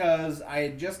just because I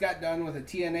had just got done with a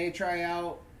TNA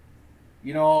tryout.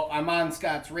 You know, I'm on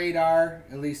Scott's radar,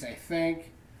 at least I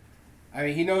think. I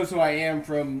mean, he knows who I am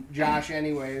from Josh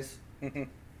anyways.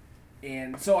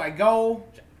 And so I go.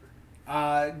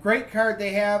 Great card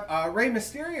they have. Rey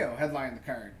Mysterio headlined the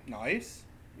card. Nice.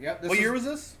 Yep. What year was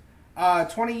this?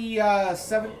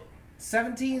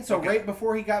 2017, so Okay. right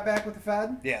before he got back with the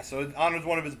Fed. Yeah, so it honors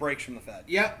one of his breaks from the Fed.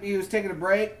 Yep, he was taking a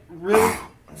break. Really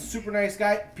super nice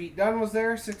guy. Pete Dunne was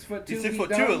there, 6'2". He's 6'2" Pete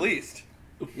Dunne. at least.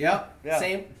 Yep, Yeah.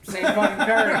 same fucking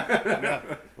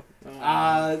card.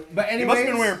 But He anyways, must have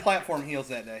been wearing platform heels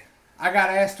that day. I got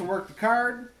asked to work the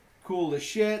card. Cool as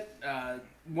shit.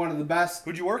 One of the best.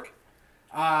 Who'd you work?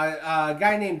 A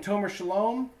guy named Tomer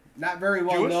Shalom. Not very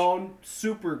well Jewish? known.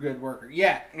 Super good worker.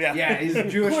 Yeah. Yeah. He's a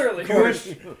Jewish. Clearly.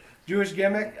 Jewish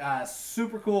gimmick.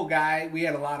 Super cool guy. We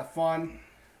had a lot of fun.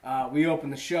 We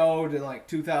opened the show to like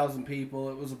 2,000 people.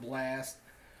 It was a blast.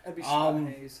 That'd be Sean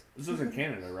Hayes. This was in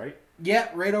Canada, right? Yeah,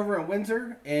 right over in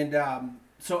Windsor. And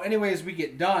so anyways, we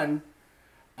get done.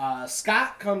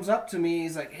 Scott comes up to me.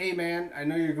 He's like, hey, man, I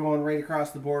know you're going right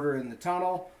across the border in the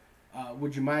tunnel.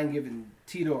 Would you mind giving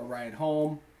Tito a ride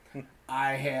home?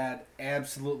 I had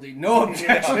absolutely no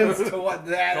objections to what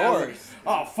that was.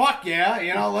 Oh, fuck yeah.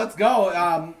 You know, let's go.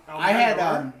 I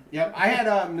had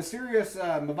a mysterious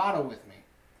Movado with me.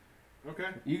 Okay.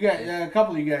 You guys, a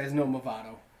couple of you guys know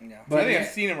Movado. Yeah. But I think yeah.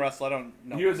 I've seen him wrestle. I don't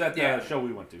know. He was at the Yeah. show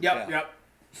we went to. Yep, Yeah. yep.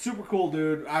 Super cool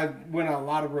dude. I went on a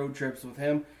lot of road trips with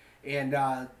him. And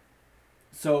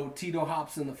so Tito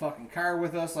hops in the fucking car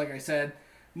with us. Like I said,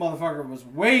 motherfucker was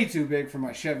way too big for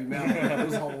my Chevy Malibu. It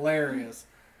was hilarious.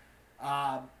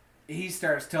 He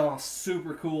starts telling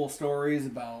super cool stories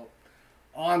about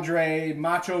Andre,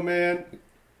 Macho Man.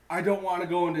 I don't want to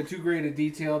go into too great a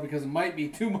detail because it might be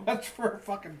too much for a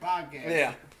fucking podcast.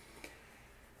 Yeah.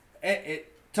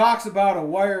 It talks about a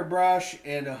wire brush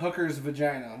and a hooker's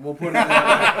vagina. We'll put it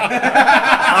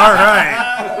that All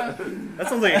right. That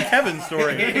sounds like a Kevin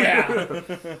story. way. Yeah.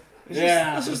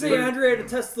 Yeah. Let's just say Andre had to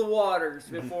test the waters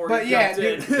before But he yeah,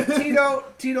 jumped dude, in.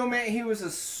 Tito, man, he was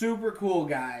a super cool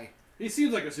guy. He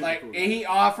seems like a super Like, cool. he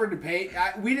offered to pay.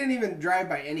 We didn't even drive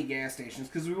by any gas stations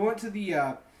because we went to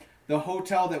the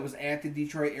hotel that was at the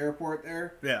Detroit airport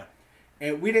there. Yeah.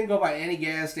 And we didn't go by any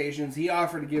gas stations. He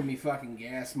offered to give me fucking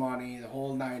gas money, the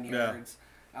whole 9 yards.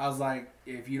 I was like,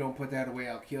 if you don't put that away,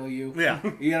 I'll kill you. Yeah.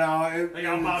 You know, They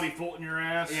got Bobby Fulton your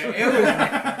ass. Yeah, it was.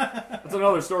 That's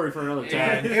another story for another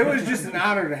time. It was just an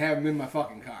honor to have him in my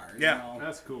fucking car. You Yeah. know?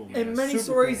 That's cool, man. And many super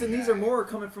stories, cool and these guy. are more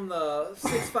coming from the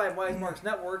 6'5" Wise Marks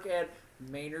Network at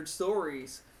Maynard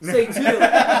Stories. Stay tuned.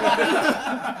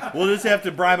 We'll just have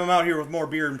to bribe him out here with more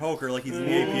beer and poker like he's in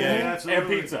the APA. And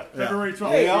pizza. February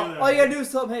 12th. Hey, Yeah. all you gotta do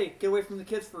is tell him, hey, get away from the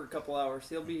kids for a couple hours.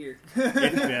 He'll be here.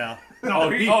 Yeah. No,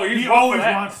 he's he built for always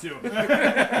that. wants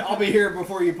to. I'll be here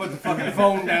before you put the fucking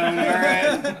phone down. All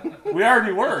right. We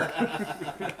already were.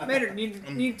 Maynard,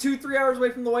 need 2-3 hours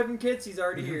away from the wife and kids? He's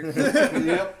already here.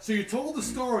 Yep. So you told the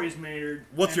stories, Maynard.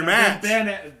 What's and your match?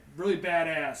 Really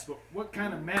badass. But what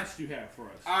kind of match do you have for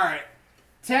us? All right.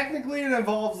 Technically, it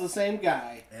involves the same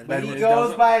guy, but he it goes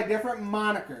doesn't? by a different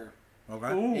moniker. Okay.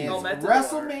 And No, it's Matt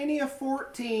WrestleMania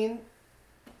 14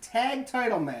 tag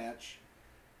title match.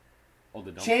 Oh,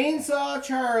 the dump. Chainsaw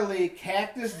Charlie,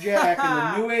 Cactus Jack,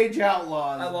 and the New Age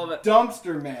Outlaws. I love it.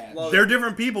 Dumpster match. Love They're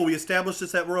different people. We established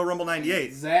this at Royal Rumble 98.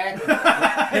 Exactly.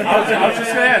 I was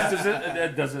just going to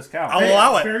ask, does this count? I'll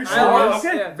allow it. Very I love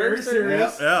serious. it. Yeah, very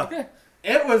serious. Yep. Yeah.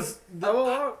 It was.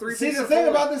 Three-piece The or thing four?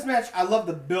 about this match, I love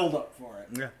the build up for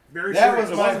it. Yeah. Very That serious.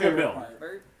 was It my was a good favorite build.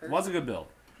 part. It was a good build.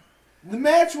 The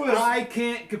match was I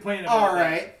can't complain about all that.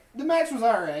 right. The match was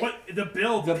all right. But the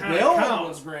build The kinda build counts.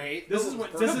 was great. This is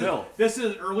what this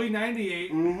is early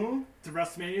 '98 Mm-hmm. to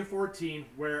WrestleMania 14,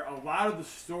 where a lot of the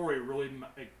story really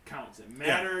it counts. It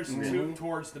matters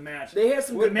towards the match. They had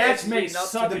some The good match matches makes leading up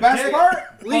such to a The best dick.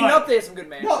 part. Leading up, they had some good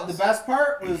matches. No, the best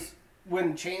part was when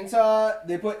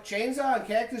they put Chainsaw and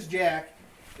Cactus Jack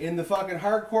in the fucking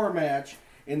hardcore match,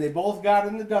 and they both got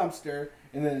in the dumpster,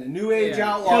 and then the New Age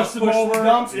Outlaws Pushed pushed them the over.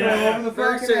 dumpster Yeah. over the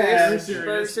Very fucking serious, edge.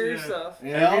 very serious Yeah. stuff. And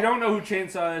if you Yeah. don't know who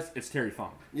Chainsaw is, it's Terry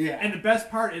Funk. Yeah. And the best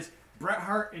part is Bret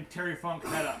Hart and Terry Funk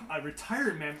had a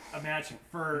retirement match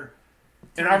for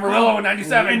In Terry Amarillo Funk in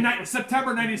 '97. in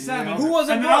September '97. Yeah. Who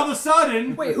wasn't And then all of booked? a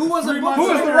sudden, Wait, who wasn't 3 booked? months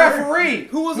Who was the later, referee?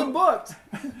 Who wasn't booked?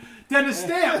 Dennis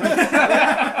Stamp.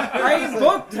 I ain't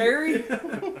booked, Terry.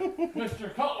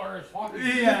 Mr. Cutler is walking.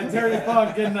 Yeah, Terry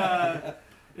Funk in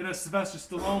a Sylvester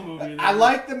Stallone movie. I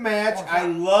like the match. I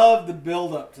love the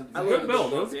build up to the I match. love Good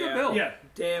build. It was a good Yeah. build. Yeah,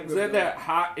 Damn They good. had that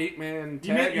hot 8-man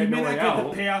you may, tag you at may No not Way get the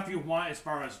Out. payoff you want as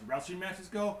far as wrestling matches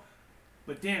go,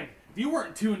 but damn, if you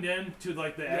weren't tuned in to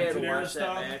like the had to Attitude Era watch that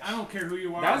stuff, match. I don't care who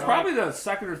you are. That was like, probably the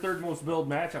second or third most build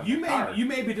match on you the may card. you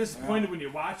may be disappointed when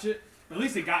you watch it, but at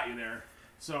least it got you there.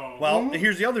 So Well,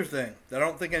 here's the other thing that I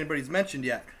don't think anybody's mentioned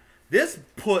yet. This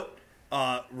put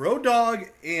Road Dogg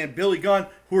and Billy Gunn,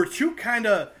 who are two kind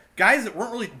of guys that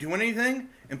weren't really doing anything,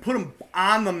 and put them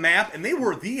on the map, and they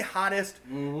were the hottest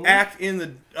act in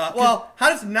the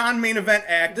hottest non-main event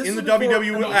act This in the is before-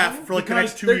 WWF for like the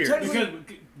next 2 they're years. technically-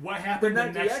 because what happened They're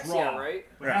the not next DX Raw? yet, right?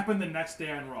 What happened the next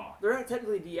day on Raw? They're not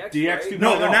technically DX, DX right?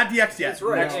 No, they're not DX yet. That's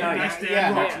right. Next Yeah. night. Next day Yeah.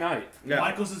 on Raw. Next night. Yeah.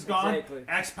 Michaels is gone. Exactly.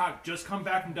 X-Pac just come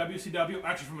back from WCW,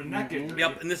 actually from a neck injury.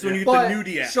 Yep, and this is when you get But the new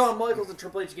DX. Shawn Michaels and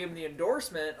Triple H gave him the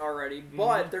endorsement already,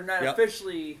 but they're not Yep.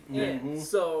 officially in.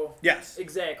 So Yes.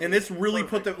 exactly. And this really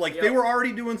put them, like, they Yep. were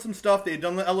already doing some stuff. They had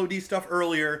done the LOD stuff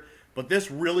earlier, but this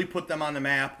really put them on the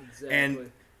map. Exactly.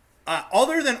 And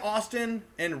other than Austin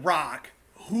and Rock,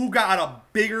 who got a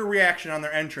bigger reaction on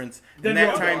their entrance in Than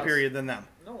that the time Outlaws. period than them?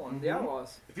 No one. The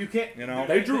Outlaws. If you can't, You know?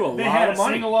 They drew a they lot had of a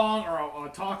money. sing along or a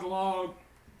talk along.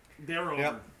 They were over.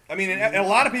 Yep. I mean, and a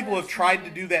lot of people have tried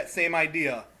to do that same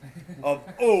idea of,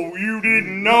 oh, you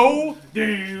didn't know?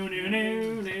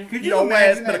 Could Yo, you imagine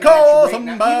ass better that call match right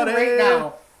now? somebody. Even right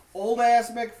now, old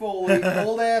ass Mick Foley,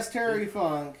 old ass Terry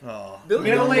Funk, Oh. Billy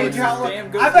middle Gunn age looks outlaw. damn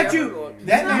good I as bet the you Outlaws.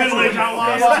 that match Middle-aged was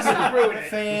outlaws. fucking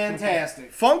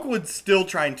fantastic. Funk would still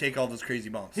try and take all those crazy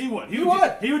bumps. He would. He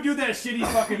would. He would do that shitty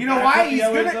fucking. You know back why? up he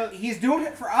always does. He's doing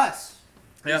it for us.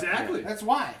 Yeah. Exactly. That's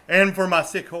why. And for my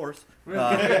sick horse.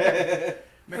 I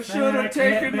should have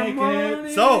taken the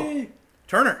money. So,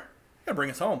 Turner, you gotta bring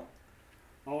us home.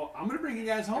 Oh, I'm gonna bring you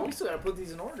guys Oh, home. we still gotta put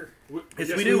these in order. Yes,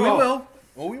 Yes, we do. We will.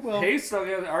 Oh, we will. Hayes still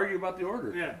got to argue about the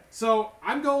order. Yeah. So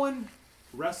I'm going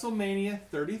WrestleMania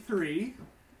 33,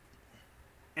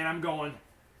 and I'm going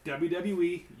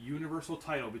WWE Universal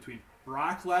Title between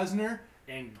Brock Lesnar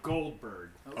and Goldberg.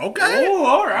 Okay. Oh,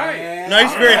 all right. And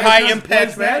Nice, very high Was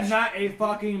impact that match. not a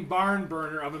fucking barn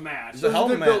burner of a match? It's a hell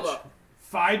of a Good build match. up.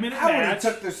 5-minute I would have match.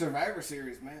 took the Survivor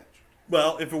Series match.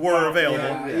 Well, if it were available.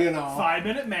 Yeah, you know.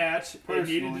 5-minute match. It needed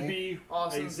to Personally. be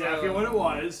Austin's, exactly what it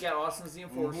was. Yeah, Austin's the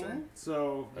enforcer.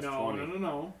 So That's no. 20.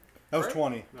 No. That was Right?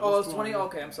 20. That Oh, was it's 20?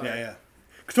 Okay, I'm sorry. Yeah, yeah.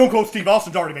 Stone Cold Steve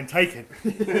Austin's already been taken.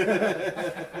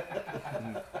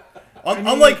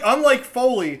 Unlike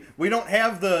Foley, we don't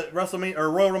have the WrestleMania or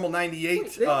Royal Rumble '98.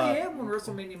 Wait, they only had one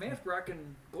WrestleMania match, Brock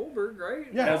and Goldberg, right?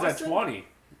 Yeah. That was at Austin? 20.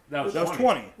 That was that was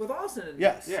 20. 20. With Austin in it.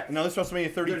 Yes. Yeah. No, this is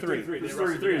WrestleMania 33. This is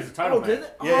 33 is the title Oh, did match.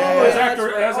 it? Yeah, oh, yeah, That yeah. was that's after,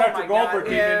 right. that was Oh after my Goldberg God,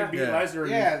 came in and beat Yeah. Lesnar in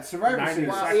Yeah, Survivor 90 Series.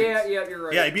 Wow, seconds. yeah, you're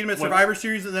right. Yeah, he beat him at Which- Survivor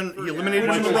Series, and then he eliminated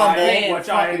Which him in the I- Rumble. Yeah. Which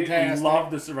I Fantastic.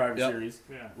 loved the Survivor Yep. Series.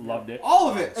 Yeah. Loved it. All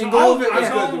of it. And All of it Goldberg- was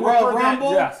yeah. good. The Royal For that-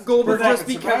 Rumble. Yes. Goldberg For that just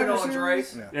beat Kevin Survivor Owens, right?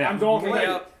 Series. Yeah. Yeah. I'm going for Okay, it.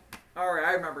 yeah. All right,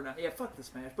 I remember now. Yeah, fuck this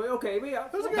match, but okay, but yeah.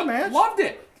 That was a good match. Loved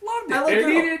it. Loved it. I liked It it.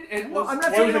 needed. It No, was. I'm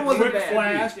not It saying was it a wasn't quick bad.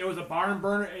 flash. It was a barn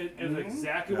burner. It was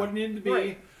exactly what it needed to be.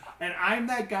 Right. And I'm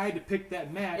that guy to pick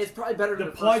that match It's probably better to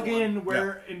than the plug first one. in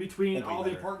where in between Way all the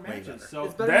better. important Way matches. better. So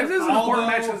It's better That than is an the- important Although-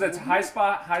 match because it's high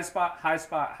spot, high spot, high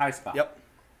spot, high spot. Yep.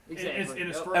 Exactly.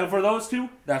 it's Yep. for, And for those two,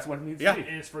 that's what it needs Yeah. to be.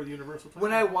 and it's for the Universal title.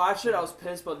 When I watched it, I was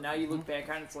pissed, but now you look back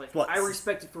on it, it's like, What? I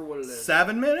respect it for what it is.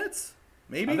 7 minutes?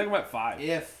 Maybe? I think it went 5.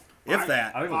 if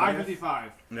that. I think it was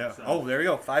 5:55. Yeah. So. Oh, there you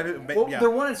go. 5. Well, Yeah.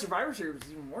 their one in Survivor Series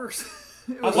was even worse.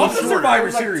 It I was love the shorter. Survivor It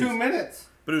was like Series. 2 minutes.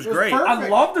 But it was It was great. perfect. I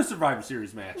love the Survivor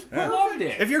Series match. I loved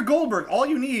it. If you're Goldberg, all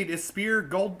you need is spear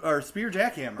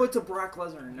jackhammer. But to Brock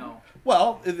Lesnar, no.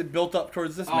 Well, it built up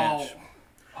towards this match.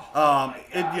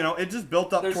 It just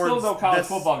built up There's towards still no college this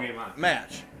football game on.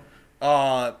 match.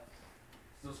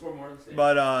 Still score more than state.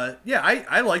 But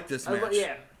I like this match.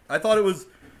 I thought it was.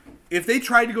 If they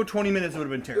tried to go 20 minutes, it would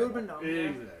have been It terrible. would have been dumb.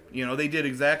 Exactly. You know, they did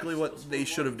exactly what they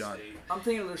should have done. I'm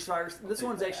thinking of the Survivor. This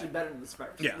one's actually better than the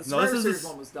Survivor. Yeah, the no, this Survivor is Series this-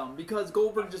 one was dumb because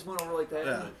Goldberg just went over like that.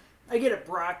 Yeah. I get it,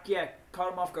 Brock. Yeah,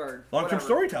 caught him off guard. Long-term Whatever,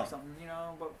 storytelling. Something,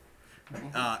 but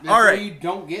That's All what right. you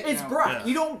don't get it's now. Brock. Yeah.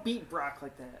 You don't beat Brock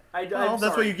like that. Well, I'm that's why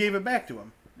sorry. you gave it back to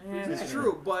him. Yeah, it's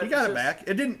true, but He got it's it just- back.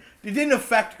 It didn't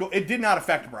affect. It did not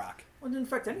affect Brock. Well, it didn't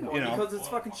affect anyone You know. because it's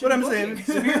fucking shit. But I'm saying,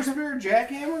 Spear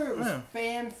jackhammer. It was Yeah.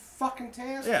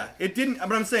 fan-fucking-tastic. yeah, it didn't.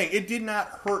 But I'm saying it did not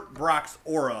hurt Brock's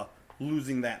aura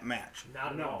losing that match.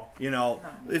 Not at all. You know,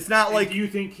 it's not like Do you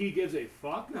think he gives a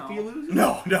fuck No. if he loses?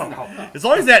 no. As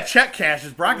long as that check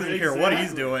cashes, Brock doesn't care what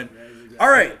he's Exactly. doing. That is exactly All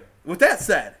right. it. With that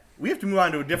said, we have to move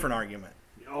on to a different argument.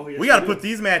 Oh, yes, We got to do. put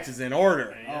these matches in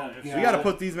order. Yeah, Oh, if We got to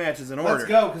put these matches in order. Let's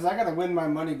go, because I got to win my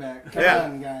money back. Come Yeah.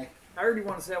 on, guy. I already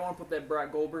want to say I want to put that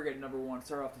Brock Goldberg at number 1.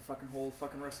 Start off the fucking whole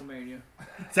fucking WrestleMania,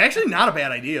 It's actually not a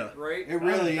bad idea. right? It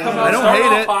really is. Come I on, don't Start hate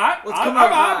off it. hot. Let's I'm- come out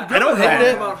I'm hot. good I don't with hate that.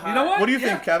 it. Come out hot. You know what? What do you Yeah.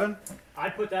 think, Kevin?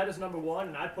 I'd put that as number 1,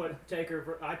 and I'd put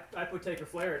Taker. I put Taker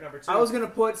Flair at number 2. I was gonna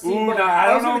put Steve. Ooh, Bo- nah, I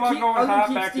don't was know gonna about keep, going I was gonna hot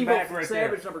keep back to Steve back Bo right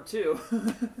Savage number 2.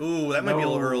 Ooh, that might be a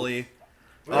little early.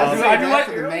 I do do like-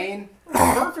 for the main.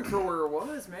 Perfect for where it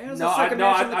was, man. It was No, the I second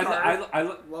no, match on the card. I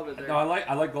Love it there. no,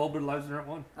 I like Goldberg Lesnar at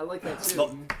 1. I like that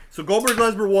too. So Goldberg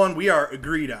Lesnar 1, we are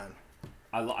agreed on.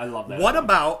 I love that. What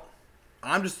about?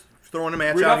 I'm just throwing a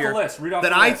match Read out off here the list. Read off that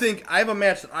the I list. think I have a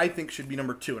match that I think should be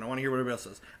number 2, and I want to hear what everybody else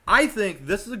says. I think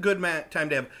this is a good time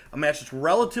to have a match that's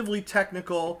relatively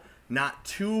technical, not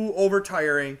too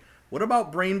overtiring. What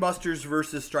about Brainbusters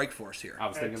versus Strikeforce here? I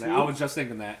was thinking At that. 2? I was just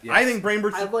thinking that. Yes. I think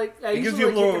Brainbusters. I It gives usually you a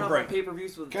like little kicking off break. my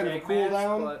pay-per-views with a Kind of a tag cool match,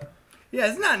 down. but Yeah,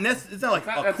 it's not it's not like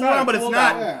That's a not cool down, but it's cool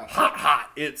not down. Yeah.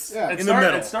 hot. It's Yeah. in the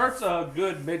middle. It starts a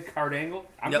good mid-card angle.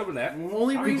 I'm Yep. good with that.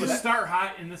 only You reason. just start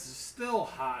hot, and this is still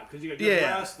hot because you got good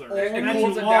Yeah. wrestlers. It And that's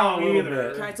cools it long down a little either.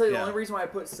 bit. Can I tell you Yeah. the only reason why I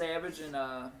put Savage and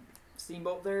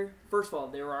Steamboat there? First of all,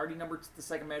 they were already the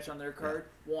second match on their card.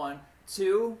 1,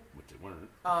 2. Which they weren't.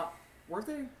 Weren't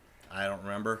they? I don't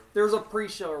remember. There was a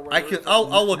pre-show or whatever.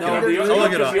 I'll look No, it up. there's- the, I'll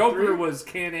look it because the up. opener was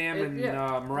Can-Am and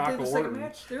Yeah. Weren't they Morocco the second Orton.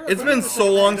 match? They were It's the been first so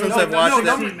second long match. since No, I've no,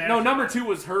 watched no, it. number 2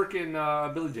 was Herc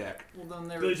and Billy Jack. Well, then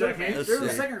they were Billy the third Jack match. Haynes? They were the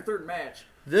Let's see. second or third match.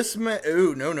 This no. It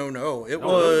No, it was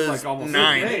was like almost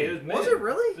 9. Hey, Was it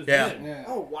really? It was Yeah. mid. Yeah.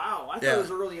 Oh wow! I thought Yeah. it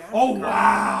was early on. Oh, in the card.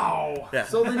 wow. Yeah.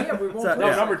 So then yeah, we won't. So- put No,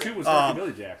 Yeah. it number second. 2 was Herc and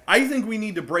Billy Jack. I think we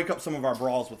need to break up some of our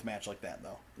brawls with a match like that,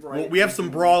 though. Right. We have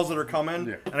some brawls that are coming,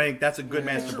 Yeah. and I think that's a good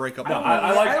match to break up. No, with. I I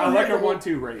don't like have our the-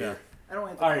 1-2 right Yeah. here. I don't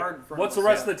have the All card in right. front What's of the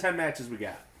us. rest of the 10 matches we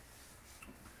got?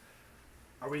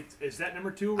 Are we? Is that number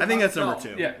 2? I think that's No. number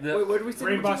 2. Yeah. Wait, what did we say?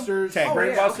 number two? Brainbusters. Tag. Oh,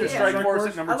 yeah, Brainbusters, okay, yeah. Strike Force Strikeforce.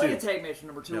 at number I like 2. a tag match at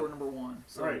number 2 Yep. or number 1.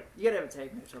 So Right. you gotta have a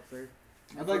tag match up there.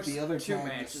 I'd like the other two time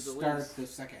matches to at start least. the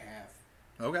second half.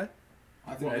 Okay.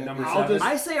 I think At that'd number be- I'll just-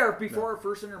 I say before our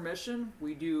first intermission,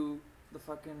 we do the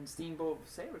fucking Steamboat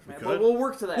Savage match. could. But we'll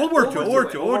work to that. We'll work to it. We'll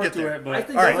work to it. We'll We'll work get to there. it, but I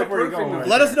think All that's right. a where you're perfect going. match.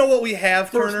 Let us know what we have,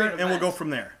 First Turner, main and we'll go event. from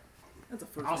there. That's a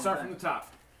first I'll main start from the event.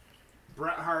 top.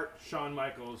 Bret Hart, Shawn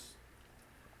Michaels,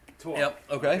 12. Yep,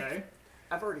 okay.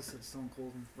 I've already said Stone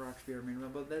Cold and Rock should be our main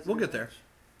event, but that's a We'll good get there. match.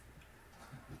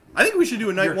 I think we should do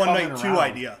a night You're 1, coming night 2 around.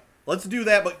 idea. Let's do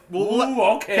that, but we'll Ooh,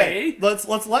 okay. Let's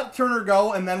let Turner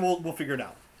go, and then we'll figure it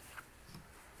out.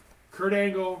 Kurt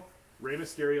Angle, Rey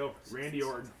Mysterio, Randy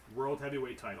Orton, World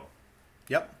Heavyweight title.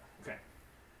 Yep. Okay.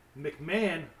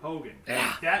 McMahon, Hogan.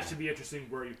 Yeah. That should be interesting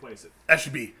where you place it. That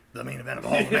should be the main event of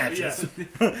all the matches.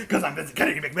 Because I'm busy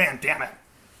Kennedy McMahon, damn it.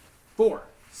 4.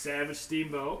 Savage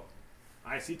Steamboat,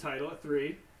 IC title at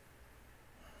 3.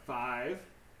 5.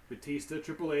 Batista,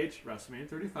 Triple H, WrestleMania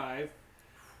 35.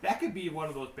 That could be one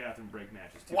of those bathroom break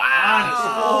matches, too.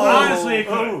 Wow. Honestly, it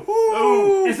could.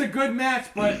 Ooh. It's a good match,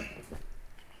 but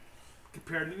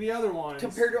compared to the other ones,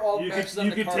 Compared to all the you matches could, on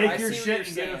you the could card, take I your see what shit you're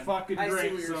and get a saying. fucking I see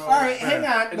drink. what you're So. saying. All right, hang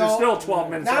on. And there's though. still 12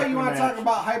 minutes Now left you in the want to talk match.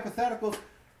 about hypotheticals?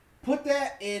 Put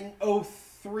that in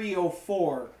 03,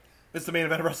 04. It's the main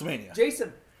event of WrestleMania.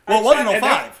 Jason. Well, it wasn't and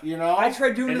 05. You know? I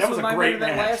tried doing And this that was with a my great main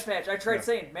event match. last match. I tried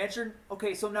saying,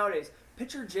 okay, so nowadays,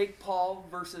 picture Jake Paul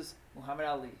versus Muhammad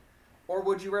Ali. Or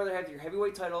would you rather have your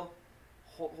heavyweight title,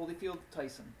 Holyfield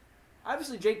Tyson?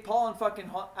 Obviously, Jake Paul and fucking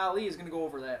Ali is going to go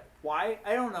over that. Why?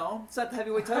 I don't know. It's not the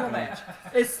heavyweight title match.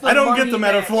 It's the I don't get money the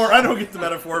metaphor. match. I don't get the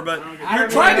metaphor, but You're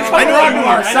trying to come I know around to what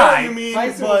our you mean. I know what side. you mean,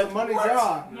 Tyson was a but money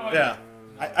draw. yeah,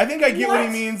 I think I get what he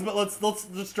What? means. But let's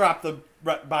just drop the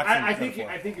boxing. I think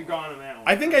you're gone on that one.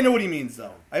 I think I know what he means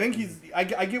though. I think I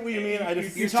get what you mean. I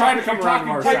just He's trying to come around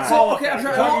to our Wait, side. so, okay, Okay,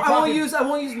 I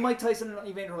won't use Mike Tyson and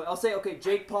Evander Holyfield. I'll say, okay,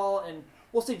 Jake Paul, and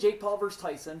we'll say Jake Paul versus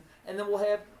Tyson, and then we'll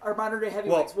have our modern day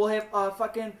heavyweights. We'll have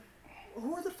fucking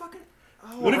who are the fucking.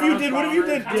 Oh, what if you did?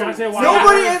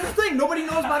 Nobody has the thing. Nobody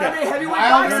knows modern day heavyweight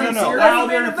boxing.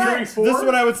 No. So This is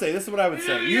what I would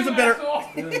say. Use a better.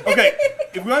 Okay,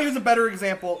 if we want to use a better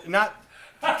example, not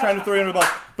trying to throw you under the bus,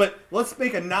 but let's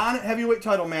make a non-heavyweight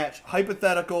title match,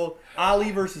 hypothetical, Ali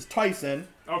versus Tyson,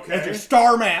 as your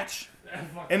star match,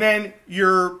 and then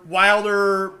your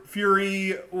Wilder,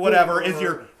 Fury, whatever, is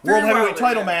your world heavyweight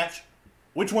title match.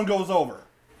 Which one goes over?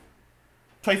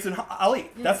 Tyson Ali.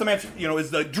 Yeah. That's the match,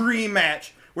 is the dream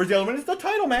match. Whereas the other one is the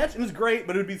title match, and it's great,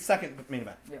 but it would be the second main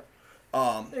event. Yeah.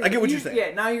 I get what you're saying.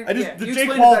 Yeah, now you're. The Jake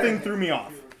Paul thing threw me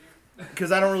off.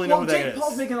 Because I don't really know who that is. Jake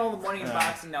Paul's making all the money in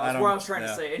boxing now. That's what I was trying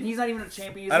to say. And he's not even a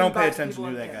champion. I don't pay attention to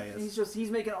who that guy is. He's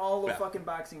making all the fucking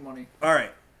boxing money. All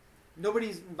right.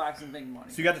 Nobody's in boxing making money.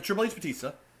 So you got the Triple H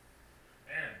Batista.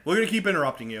 We're going to keep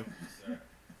interrupting you.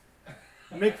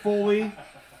 Mick Foley,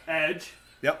 Edge.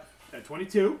 Yep. At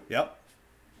 22. Yep.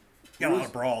 Got a lot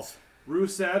of brawls.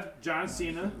 Rusev, John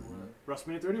Cena,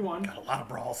 WrestleMania 31. Got a lot of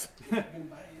brawls.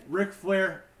 Ric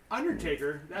Flair,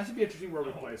 Undertaker. That should be interesting where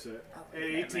we place it. At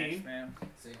 18. Match,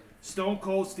 Stone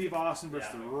Cold Steve Austin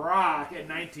versus The Rock at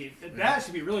 19. That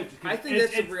should be really interesting. I think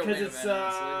that's a real main because it's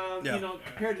event,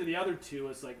 compared to the other two,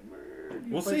 it's like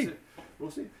we'll see.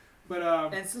 We'll see. But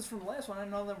and since from the last one, I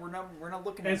know that we're not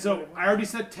looking. And so I already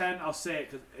said 10. I'll say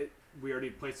it because we already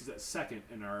placed it at second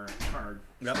in our card.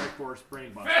 Yep. Strike Force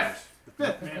Brainbusters. The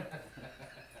fifth, man.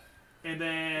 And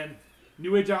then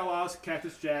New Age Outlaws,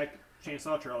 Cactus Jack,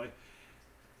 Chainsaw Charlie.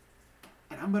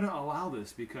 And I'm going to allow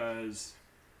this because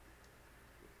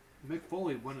Mick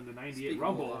Foley won in the 98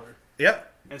 Rumble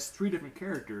as 3 different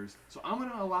characters. So I'm going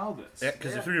to allow this. Yeah,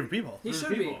 because they're 3 different people. He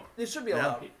should be. It should be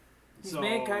allowed. He's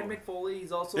Mankind Mick Foley.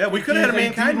 He's also... Yeah, we could have had a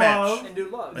Mankind match. And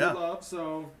Dude Love. Dude Love,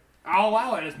 so I'll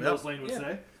allow it, as Mills Lane would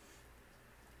say.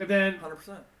 And then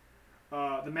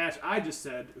 100%. The match I just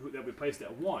said that we placed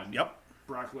at 1. Yep.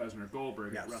 Brock Lesnar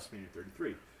Goldberg at WrestleMania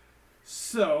 33.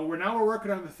 So we're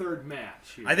working on the third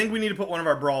match here. I think we need to put one of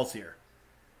our brawls here.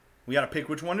 We got to pick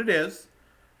which one it is,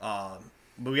 but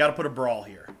we got to put a brawl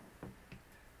here.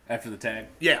 After the tag?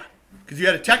 Yeah, because you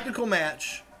had a technical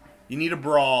match. You need a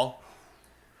brawl.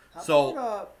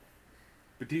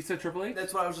 Batista Triple H?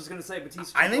 That's what I was just going to say.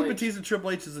 I think Batista Triple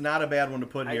H is not a bad one to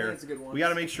put here. I think it's a good one. We got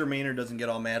to make sure Maynard doesn't get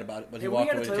all mad about it, but he we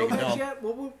walked got away a to title take it match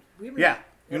home. yet? Yeah,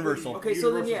 Universal. Okay,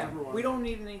 so then Universal's we don't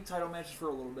need any title matches for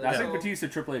a little bit. I think Batista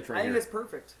Triple H I think it's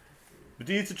perfect.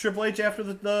 Batista Triple H after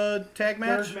the tag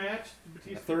match? Third match.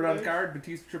 Batista Third on the card,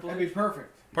 Batista Triple H. That'd be perfect.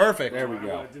 Perfect. There we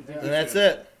go. And that's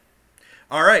it.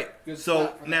 All right. Good So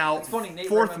spot. now, It's funny, Nate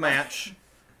fourth read my mind.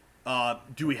 match.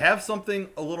 Do we have something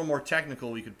a little more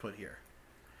technical we could put here?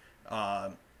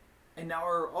 And now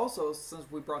we're also, since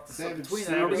we brought this up Savage between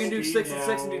them, we're going to do 6 and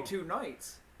 6 and do Steve-O. 2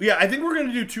 nights. Yeah, I think we're going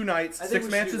to do 2 nights, I 6 think we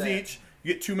should matches do that. each.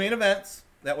 You get 2 main events.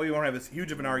 That way you won't have as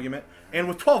huge of an argument. And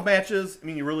with 12 matches, I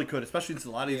mean, you really could, especially since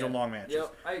a lot of these are long matches.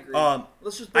 Yep, I agree.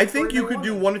 Let's just I think you could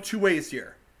do one of 2 ways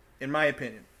here, in my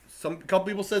opinion. A couple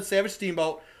people said Savage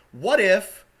Steamboat. What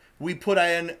if we put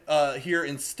in here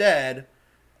instead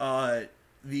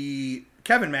the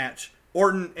Kevin match,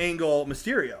 Orton, Angle,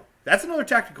 Mysterio? That's another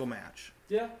tactical match.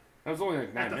 Yeah. That was only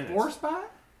like 9 At the minutes. 4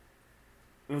 spot?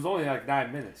 It was only like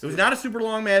 9 minutes. It was not a super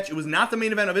long match. It was not the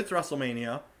main event of its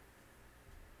WrestleMania.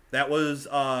 That was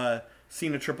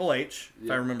Cena Triple H, if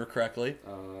I remember correctly.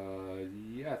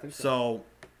 Yeah, I think so. So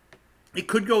it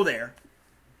could go there.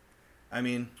 I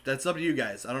mean, that's up to you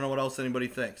guys. I don't know what else anybody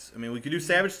thinks. I mean, we could do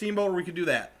Savage Steamboat or we could do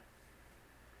that.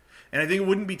 And I think it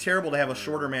wouldn't be terrible to have a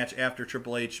shorter match after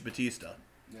Triple H Batista.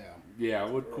 Yeah,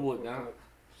 it would cool it down.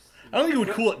 I don't think it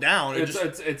would cool it down.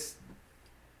 It's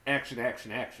action.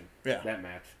 Yeah. That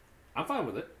match. I'm fine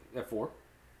with it at 4.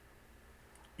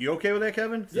 You okay with that,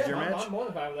 Kevin? Is this your match? I'm more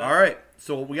than fine with that. All right.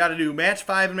 So we got to do match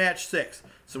 5 and match 6.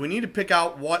 So we need to pick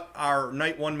out what our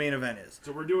night 1 main event is.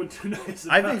 So we're doing 2 nights.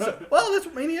 I think so. Well, that's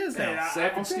what Mania is now. Yeah.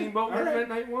 Savage Steamboat All right. at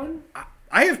night 1?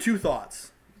 I have 2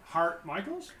 thoughts. Hart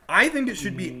Michaels? I think it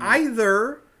should be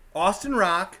either Austin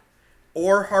Rock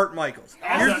or Hart Michaels.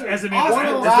 As a main Austin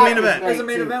event. As the main event. As a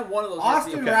main event, one of those has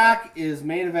to Austin be Rock is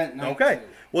main event night Okay. 2.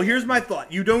 Well, here's my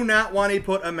thought. You do not want to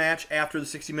put a match after the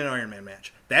 60-minute Iron Man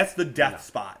match. That's the death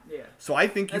spot. Yeah. So I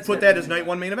think you That's put good. that as night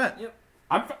 1 main event. Yep.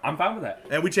 I'm fine with that.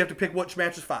 And we just have to pick which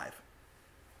match is 5.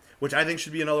 Which I think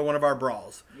should be another one of our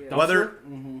brawls. Yeah. Whether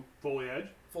Fully Edge.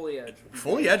 Fully Edge.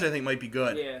 Fully Edge I think might be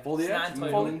good. Yeah. Fully It's Edge?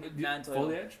 non-title. Non-title.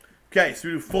 Fully Edge? Okay, so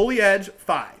we do Fully Edge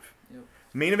 5. Yep.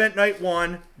 Main event night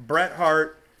 1, Bret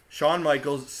Hart, Shawn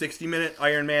Michaels, 60-minute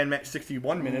Iron Man match,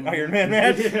 61-minute Iron Man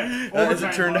match, as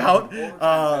it turned out,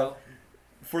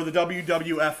 for the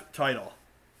WWF title.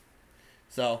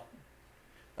 So,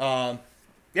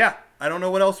 yeah, I don't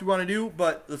know what else we want to do,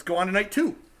 but let's go on to night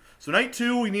 2. So night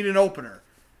 2, we need an opener.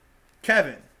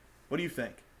 Kevin, what do you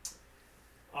think?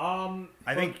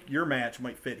 I think your match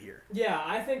might fit here. Yeah,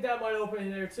 I think that might open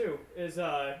in there too. Is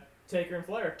Taker and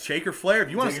Flair. Taker Flair. If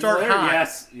you want to start hot.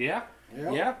 Yes. Yeah.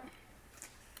 Yep. Yeah.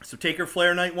 So Taker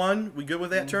Flair night 1. We good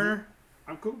with that, Turner?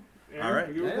 I'm cool. Aaron, All right.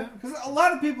 you good with that? Because a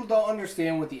lot of people don't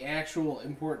understand what the actual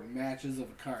important matches of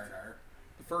a card are.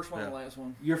 The first one, Yeah. the last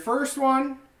one. Your first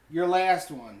one, your last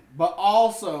one, but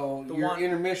also The your one-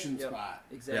 intermission Yep. spot.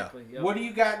 Exactly. Yep. What do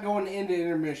you got going into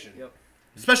intermission? Yep.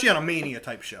 Especially on a Mania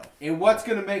type show. And what's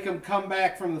going to make them come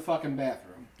back from the fucking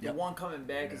bathroom? The one coming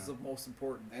back is the most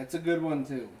important. That's a good one,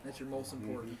 too. That's your most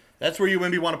important. That's where you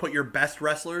maybe want to put your best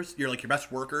wrestlers, your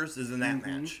best workers, is in that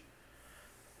match.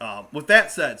 With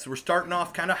that said, so we're starting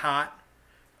off kind of hot.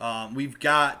 We've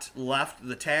got left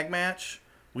the tag match.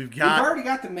 We've We've already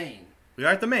got the main. We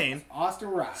are at the main, Austin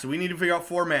Rock. so we need to figure out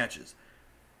 4 matches.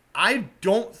 I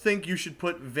don't think you should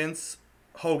put Vince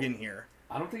Hogan here.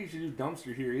 I don't think you should do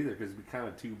dumpster here either because it'd be kind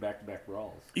of 2 back-to-back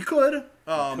brawls. You could.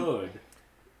 Could.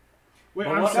 Wait, But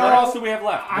I'm what sorry. else do we have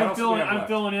left? What I'm else do we have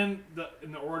filling left?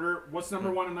 in the order. What's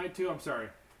number 1 and night 2? I'm sorry.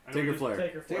 I know Taker we just- Flair.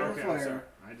 Taker Flair. Okay, I'm Flair. sorry.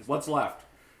 I just What's left?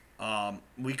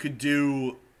 We could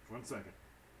do 1 second.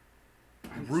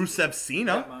 Rusev Got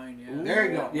Cena. mine, yeah. There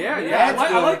you go. Yeah, That's I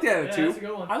good. like that at Yeah, 2. that's a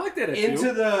good one. I like that at 2.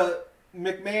 Into the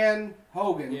McMahon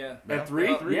Hogan. Yeah. At 3?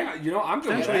 Yeah, I'm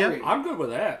good with Potentially, that. I'm good with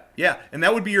that. Yeah, and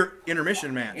that would be your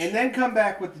intermission match. And then come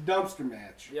back with the dumpster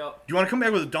match. Yep. Do you want to come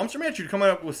back with a dumpster match, or you come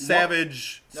up with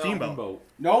Savage No. Steamboat?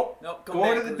 Nope. Nope. Come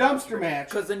Going back to the with dumpster match.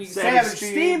 Because then you Savage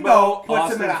Steamboat, Steamboat puts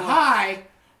Austin him at a Flair. high.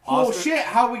 Oh Austin- shit!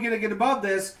 How are we gonna get above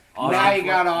this? Austin Now you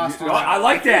Flair. got Austin. I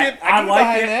like that. I can get like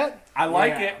behind it. that. I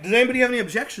like Yeah. it. Does anybody have any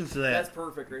objections to that? That's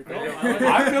perfect right Yeah, there. I like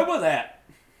I'm good with that.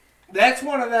 That's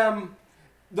one of them.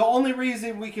 The only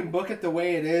reason we can book it the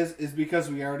way it is because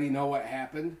we already know what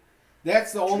happened.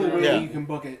 That's the only way Yeah. you can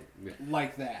book it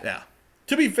like that. Yeah.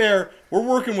 To be fair, we're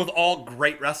working with all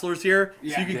great wrestlers here, so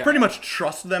Yeah. you can Yeah. pretty much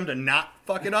trust them to not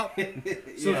fuck it up.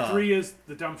 So Yeah. 3 is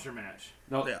the dumpster match.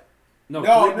 No, Yeah. no,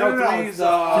 No, 3 it's, is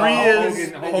Three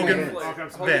is Hogan. Hogan. Okay, I'm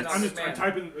sorry. Vince. I'm just I'm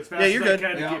typing as fast Yeah, as you're I good.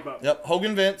 can to Yeah. keep up. Yep,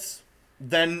 Hogan Vince,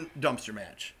 then dumpster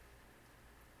match.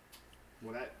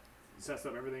 Well, that sets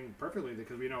up everything perfectly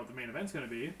because we know what the main event's going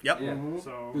to be. Yep. Yeah.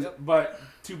 So But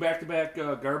 2 back-to-back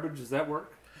garbage, does that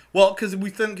work? Well, because we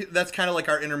think that's kind of like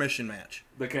our intermission match.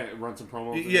 They can run some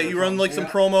promos. Yeah, you run like some Yeah.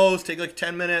 promos, take like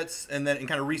 10 minutes, and then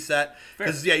kind of reset.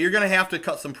 Because yeah, you're gonna have to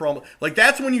cut some promo. Like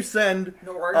that's when you send.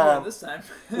 No argument this time.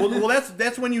 Well,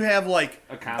 that's when you have like.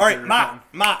 A All concert right, or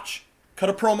Mach, cut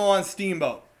a promo on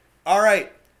Steamboat. All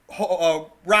right,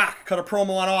 Rock, cut a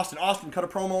promo on Austin. Austin, cut a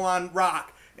promo on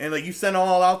Rock. And like you send them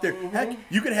all out there. Heck,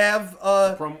 you could have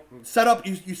set up.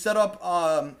 You set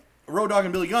up Road Dogg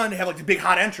and Billy Gunn to have like the big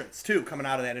hot entrance too coming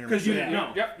out of that because intermission.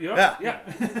 you didn't know. Yeah.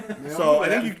 So I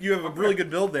think you have a really good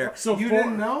build there. So You 4,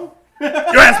 didn't know? Your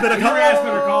ass better Your come. ass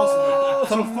better call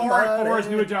somebody. So 4 Somebody. is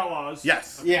New Age Outlaws.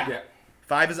 Yes. Yeah. Yeah.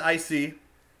 5 is IC.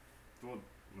 Well,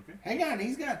 okay. Hang on,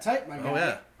 he's got type, my guy. Oh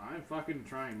yeah. I'm fucking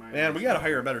trying my. Man, we gotta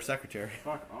hire a better secretary.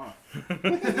 Fuck off. I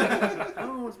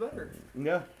don't know what's better.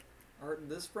 Yeah.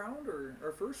 This round or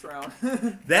our first round?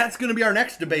 That's gonna be our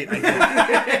next debate. I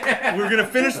think we're gonna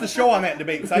finish the show on that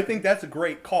debate because I think that's a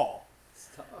great call. It's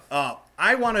tough.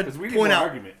 I want to Because we need point more out.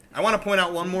 argument. I want to point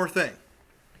out one more thing.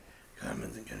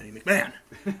 Cummins and Kennedy McMahon,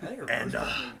 I think our and first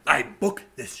round. I book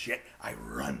this shit. I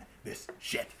run this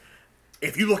shit.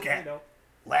 If you look at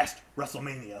last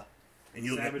WrestleMania and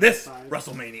you look at Savage this 5.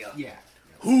 WrestleMania, Yeah.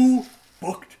 who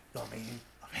booked the main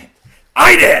event?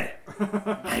 I did.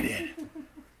 I did.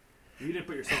 You didn't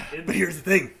put yourself in But here's the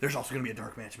thing: there's also going to be a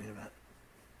dark match main event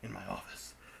in my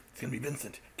office. It's going to be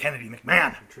Vincent Kennedy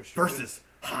McMahon versus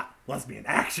hot lesbian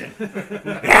action.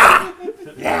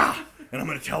 yeah. And I'm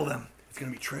going to tell them it's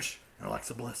going to be Trish and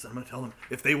Alexa Bliss. And I'm going to tell them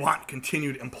if they want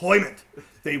continued employment,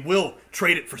 they will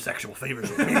trade it for sexual favors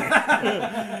with me.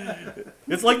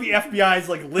 It's like the FBI's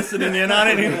like listening in on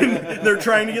it, and they're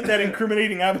trying to get that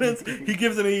incriminating evidence. He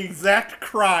gives them the exact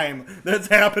crime that's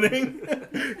happening.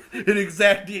 An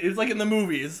exact. It's like in the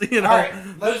movies, you know. All right,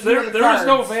 let's There do the is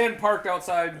no cards. van parked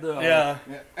outside the. Yeah.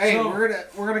 Yeah. Hey, So-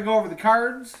 we're gonna go over the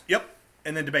cards Yep.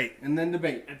 And then debate. and then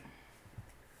debate.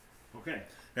 Okay.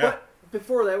 Yeah.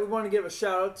 Before that, we want to give a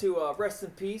shout out to Rest in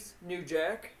Peace, New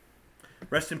Jack.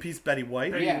 Rest in peace, Betty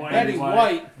White. Betty Yeah, White. Betty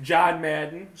White. John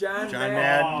Madden. John John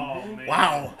Madden. Madden. man.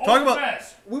 Wow. Old Talk about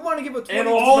mess. We want to give a And 20.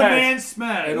 old Old Smeds. man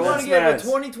Smeds. And We old want to give a Smeds.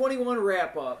 2021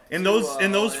 wrap up. in to,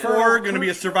 those four are going to be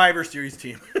a Survivor Series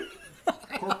team.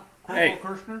 Hey.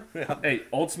 Kirshner? Hey,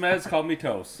 Old Smeds called me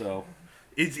Toast, so.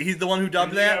 He's the one who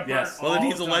dubbed that. Yes. Well, then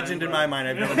he's a legend in my mind.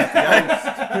 I've never met the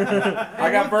guy.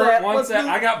 I got with burnt that, once. let's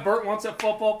I got burnt once at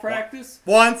football practice.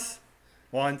 Once.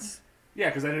 Yeah,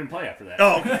 because I didn't play after that.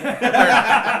 Oh.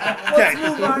 Let's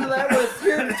move on to that. With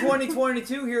here in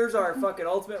 2022, here's our fucking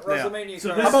ultimate WrestleMania So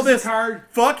card. this How about is the this? card.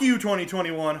 Fuck you,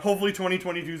 2021. Hopefully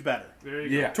 2022 is better. There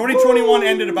you Yeah. 2021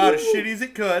 ended about as shitty as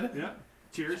it could. go. Yeah.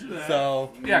 Cheers to that.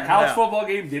 So Yeah, college Yeah. football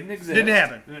game didn't exist. didn't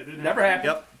happen. It didn't Never happen.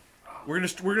 happened. Yep. We're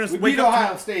gonna We wake beat up.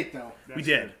 Ohio State though. We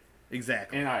did.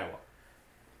 Exactly. In Iowa.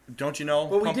 Don't you know?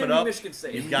 But we Pump did it beat up. Michigan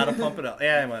State. You've got to pump it up.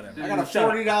 Yeah, whatever. I got a Shut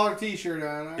up. $40 T-shirt on.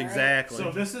 all right? Exactly.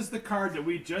 So this is the card that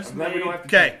we just I'm glad we made. don't have to.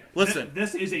 Okay, listen.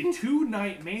 This is a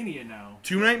 2-night mania now.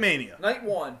 2-night mania. Night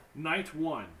one. Night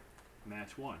 1.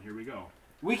 Match 1. Here we go.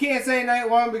 We can't say night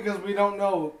one because we don't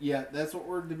know yet. That's what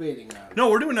we're debating on.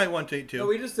 No, we're doing night 1, take 2. No,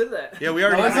 we just did that. Yeah, we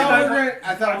already. I did thought that. we were gonna.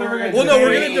 I thought we were gonna. Well, no,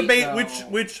 we're debate, gonna debate though.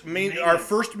 which Mania. our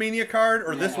first mania card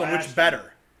or this Yeah. one, which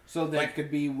better. So that could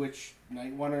be which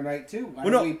night one or night two. Why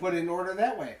Well, don't no. we put it in order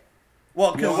that way?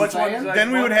 Well, You know because what I'm saying?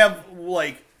 then we would have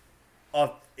like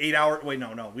a 8-hour. Wait,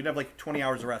 no, we'd have like 20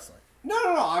 hours of wrestling.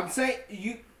 No. I'm saying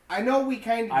you. I know we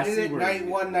kind I of did see it where night you're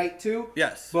one, night two.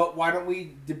 Yes. But why don't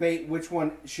we debate which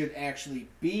one should actually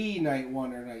be night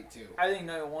one or night two? I think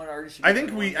night one already should. I be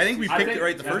think night we one. I think we I picked think- it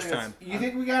right the I first think time. You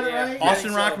think we got it Yeah. right? Yeah.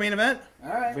 Austin so. Rock main event. All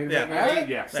right. Main Yeah. event, Alright.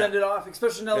 Yeah. Send it off,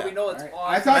 especially now that we know it's Alright.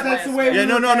 on. I thought that's the way we Yeah,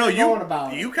 were no. going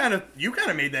about it. You kind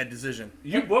of made that decision.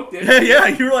 You booked it. Yeah,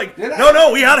 you were like, Did I?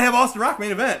 no, we gotta have Austin Rock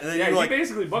main event, and then Yeah, you you were like,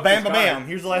 basically booked bam, this bam, card. bam.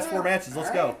 Here's the last 4 matches.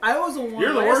 Let's go. I was the one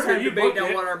You're the last worker, time you debating booked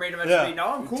on it. what our main event Yeah. should be.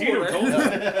 Now I'm cool Tito with told it.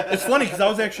 you. It's funny because I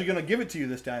was actually gonna give it to you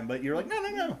this time, but you're like,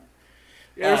 no.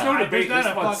 Yeah, there's no There's debate. not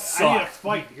This a one I need a sucks.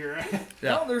 fight here.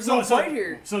 No, there's no fight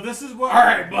here. So this is what. All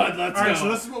right, bud, let's All right, go.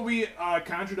 so this is what we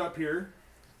conjured up here.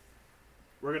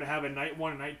 We're gonna have a night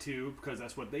 1 and night 2 because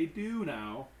that's what they do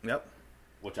now. Yep.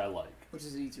 Which I like. Which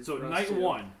is easier So for us, night too.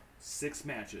 1, 6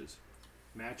 matches.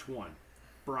 Match 1,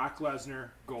 Brock Lesnar,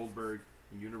 Goldberg,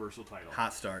 Universal title.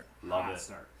 Hot start. Love Hot it.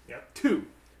 start. Yep. 2,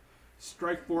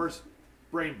 Strike Force,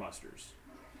 Brainbusters.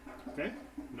 Okay,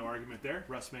 no argument there.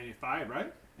 WrestleMania 5,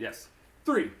 right? Yes.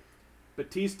 3,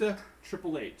 Batista,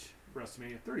 Triple H,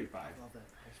 WrestleMania 35. I love that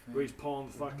match, Where man. he's pulling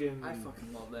the fucking I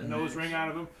fucking love that nose match. ring out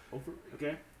of him.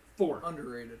 Okay. 4,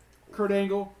 Underrated, Kurt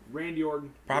Angle, Randy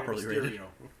Orton, Properly Rey rated.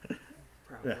 Mysterio.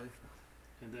 probably. Yeah.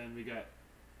 And then we got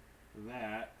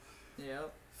that.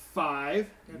 Yep. 5,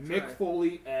 Good Mick try.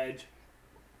 Foley, Edge.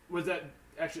 Was it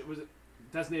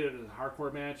designated as a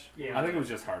hardcore match? Yeah. I think it was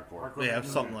just hardcore. Hardcore Yeah, match?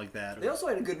 something like that. They also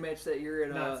had a good match that year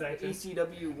at Not sanctioned.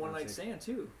 ECW One Night Stand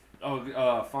too.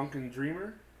 Oh, Funk and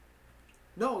Dreamer?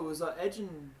 No, it was Edge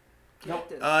and No,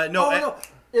 Cactus. no, no,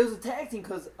 it was a tag team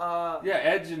because Yeah,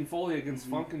 Edge and Foley against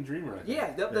Funk and Dreamer. I think.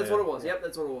 yeah, that's Yeah. what it was. Yep,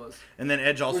 that's what it was. And then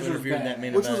Edge also Which was interviewed in bad. that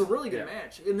main Which was event. a really good Yeah.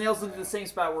 match. And they also did the same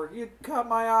spot where you caught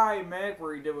my eye, Mac,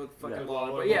 where he did with fucking Yeah.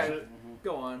 Lawler. But yeah, Bullshit.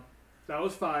 go on. That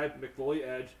was 5, Mick Foley,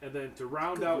 Edge. And then to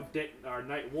round out our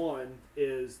night 1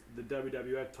 is the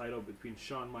WWF title between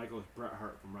Shawn Michaels and Bret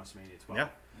Hart from WrestleMania 12. Yeah.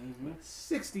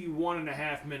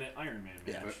 61.5-minute Iron Man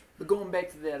match. Yeah. But going back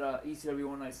to that ECW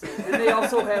One Night Stand, and they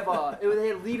also have they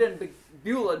had Lita and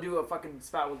Beulah do a fucking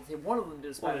spot with the table. One of them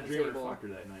did a spot Well, at the Dreamer table. fucked her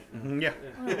that night. Mhm, yeah.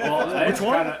 Well, Edge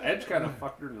one? kind of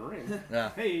fucked her in the ring. Yeah.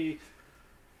 Hey.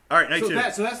 All right, night So 2.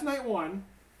 that's night 1.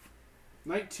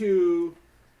 Night 2,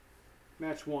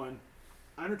 match 1,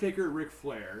 Undertaker, Ric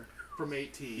Flair from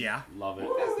 18. Yeah. Love it.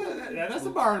 That's a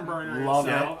barn burner. Love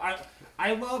itself.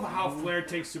 I love how Flair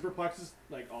takes superplexes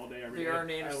like all day, every The day. Arn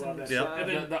I Anderson love that. Yep. style. And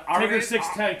then The Taker Arn-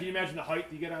 6'10". Can you imagine the height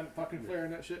you get on fucking Flair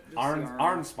and that shit? Just Arn, the arm.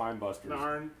 Arn spine busters. The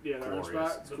Arn, yeah, the Arn Glorious.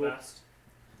 spot. It's The cool. best.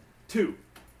 2.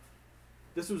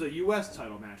 This was a U.S.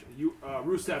 title match.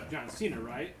 Rusev, John Cena,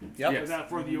 right? Yep. Was that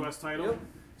for the U.S. title? Yep.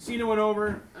 Cena went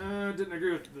over. Didn't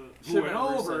agree with who Should've went been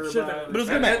over, Rusev. Should've but been But it was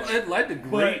a good match. It led to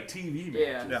great But- TV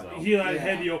Yeah. matches. Yeah. though. he had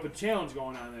Yeah. the open challenge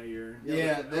going on that year.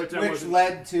 Yeah, Which I which wasn't-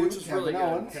 led to which was Kevin really good.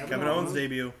 Owens. Kevin Owens'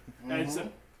 debut. And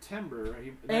September,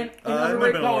 right? And it might have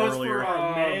been a no, little it was earlier.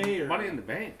 for May or Money in the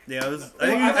Bank. Yeah, it was.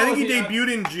 I I thought think he it was the-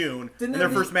 debuted in June, Didn't and their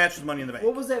they- first match was Money in the Bank.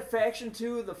 What was that faction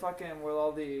too? The fucking with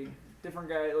all the different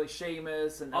guy like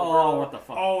Sheamus and Oh, what the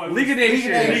fuck? Oh, it League of was-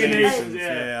 Nations. League of Nations, Yeah,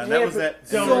 yeah. that was that.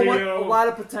 Del so Rio. a lot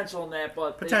of potential in that,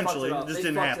 but Potentially, they fucked it just it up.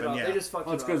 didn't They fucked happen, it up. yeah. They just fucked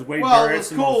Well, it's it because up. Wade Well, it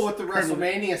Barrett's was cool with most the criminal-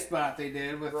 WrestleMania spot they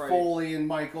did with Right. Foley and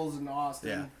Michaels and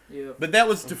Austin. Yeah. Yeah. But that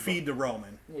was to feed the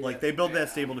Roman. Yeah. Like, they built that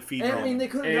stable to feed And, I Roman. mean, they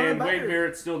couldn't have done it And Wade better.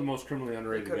 Barrett's still the most criminally They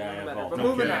underrated couldn't guy have of done it all better. time.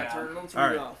 But moving Okay. on, turn. Don't All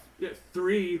turn it right. off. Yeah,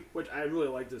 3, which I really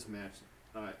like this match,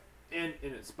 and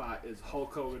in its spot is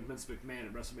Hulk Hogan, Vince McMahon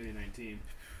at WrestleMania 19.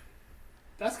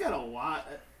 That's got a lot.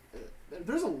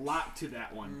 There's a lot to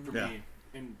that one for Yeah. me,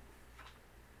 and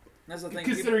That's the thing.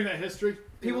 considering that history,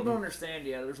 People don't understand.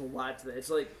 Yeah, there's a lot to that. It's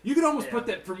like you could almost Yeah. put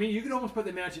that for me. You could almost put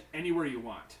that match anywhere you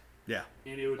want, Yeah.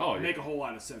 and it would Oh, yeah. make a whole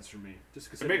lot of sense for me. Just They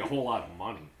considering make a whole lot of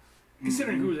money.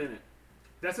 considering who's in it.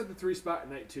 That's at the 3 spot in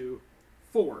night 2.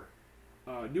 4,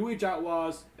 New Age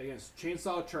Outlaws against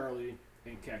Chainsaw Charlie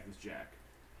and Cactus Jack.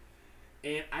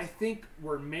 And I think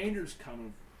where Maynard's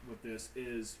coming with this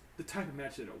is the type of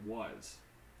match that it was.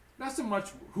 Not so much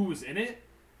who was in it,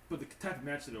 but the type of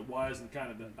match that it was and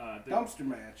kind of the Dumpster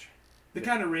match.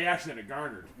 kind of reaction that it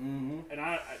garnered. Mm-hmm. And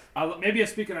I maybe I'm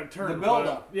speaking on terms. The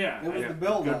build-up. but Yeah, It was Yeah, the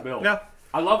build good up. build. Yeah.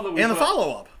 I love that we And the put,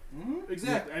 follow-up.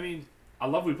 exactly. I mean, I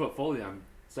love we put Foley on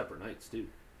separate nights too.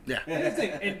 Yeah. and the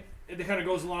thing, and it kind of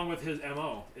goes along with his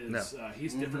MO. Is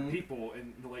he's different Mhm. people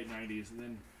in the late 90s, and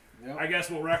then Yep. I guess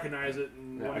we'll recognize it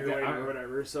in Yeah, 1 I year get- later I- or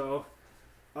whatever. So,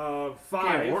 Can't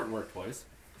 5 Orton work twice.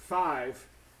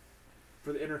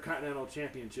 for the Intercontinental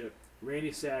Championship.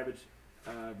 Randy Savage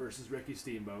versus Ricky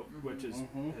Steamboat, which is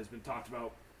Mhm. has been talked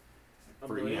about a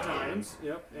For million eons. times.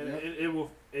 Yep, and Yep.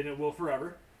 it will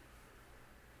forever.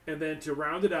 And then to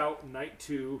round it out, night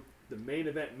 2, the main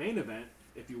event,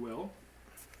 if you will,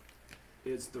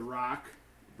 is The Rock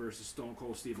versus Stone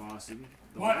Cold Steve Austin.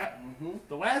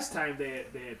 The last time they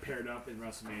had paired up in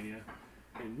WrestleMania,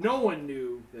 and no one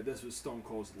knew that this was Stone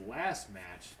Cold's last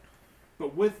match.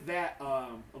 But with that, a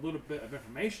little bit of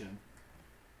information,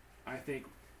 I think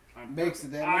on, Makes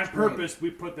it that on much purpose we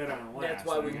put that on last. That's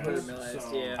why we I put guess. him last,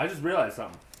 So- yeah. I just realized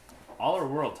something. All our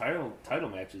world title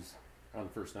matches on the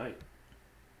first night.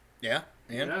 Yeah.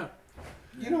 And? Yeah,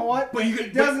 You know what? But you it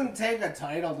could- doesn't take a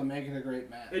title to make it a great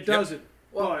match. it doesn't.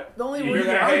 well, but the only You hear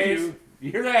reason that, argue- Hayes?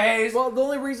 You hear that, Hayes? well, the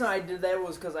only reason I did that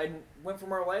was because I went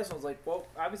from our last one. I was like, well,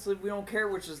 obviously we don't care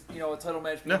which is a title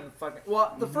match being No. the fucking.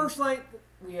 Well, the first night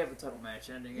we have a title match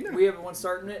ending it. We have one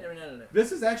starting it and ending it.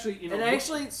 this is actually And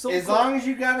actually, so As far- long as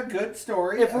you got a good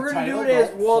story. if a we're gonna do title it as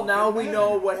don't well, now fucking we matter.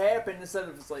 know what happened instead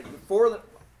of it's like before the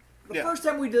Yeah. first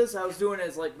time we did this, I was doing it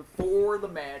as like before the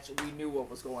match, we knew what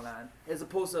was going on, as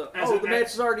opposed to As oh a- the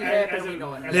match has already happened, as we a-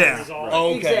 know it. as a Yeah. result. Oh,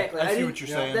 okay. Exactly. I see didn't- what you're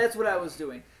saying. That's what I was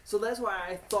doing. So that's why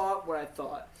I thought what I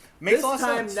thought. Makes This a lot of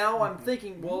time sense. now I'm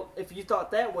thinking, well, if you thought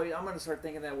that way, I'm going to start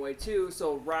thinking that way too.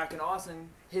 So Rock and Austin,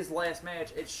 his last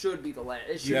match, it should be the last.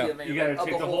 It should Yeah. be the main You gotta event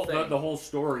take of the the whole thing. the whole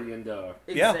story and Yeah,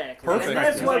 Exactly. perfect. And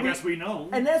that's why I we guess we know.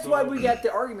 and that's why so- we got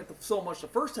the argument so much the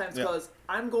first time, Yeah. because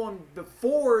I'm going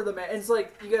before the match. It's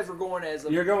like you guys were going as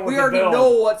a, You're going we with the already build. know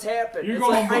what's happened. You're It's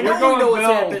going- like, I you're know we going know what's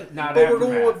build, happened, not but we're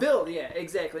going aftermath. with build. Yeah,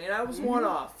 exactly. And I was one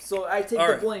off, so I take All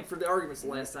the right. blame for the arguments the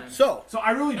last time. So, So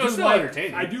I really It do was still like.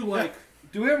 entertaining. I do like.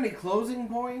 Do we have any closing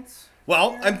points?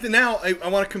 well, now I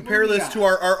want to compare What do we this got? to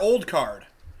our old card.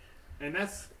 And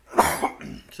that's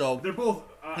So, they're both.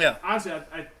 Yeah. Honestly,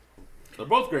 they're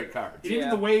both great cards. even Yeah.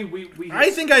 the way we. I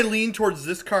think I lean towards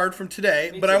this card from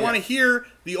today, Me but I too. want to hear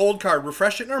the old card,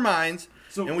 refresh it in our minds,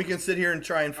 So- and we can sit here and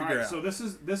try and All figure right, out. so this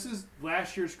is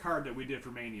last year's card that we did for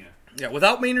Mania, Yeah,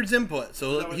 without Maynard's input,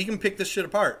 so That was- he can pick this shit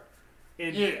apart.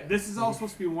 and Yeah. this is all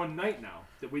supposed to be one night now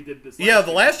that we did this. Yeah, the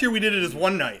year. last year we did it as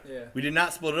one night. Yeah. We did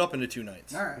not split it up into 2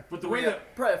 nights. All right. But the way Yeah,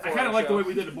 that probably a I kind 4-hour of like the show. way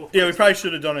we did it both. Yeah, we nights. probably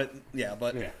should have done it. Yeah,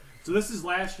 but Yeah. So this is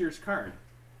last year's card,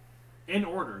 in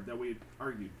order that we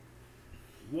argued.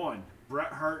 1,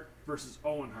 Bret Hart versus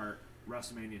Owen Hart,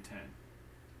 WrestleMania 10.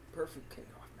 Perfect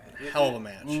kickoff, man. hell of a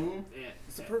match. And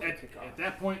It's a perfect at, kickoff. at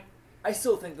that point, I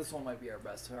still think this one might be our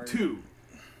best. 2,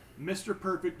 Mr.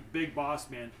 Perfect Big Boss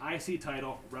Man, IC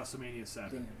title, WrestleMania 7.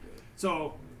 Damn, dude.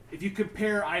 So if you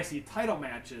compare IC title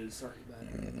matches, Sorry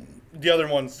about it. The other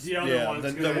ones, The other yeah, one's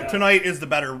the- good, yeah. tonight is the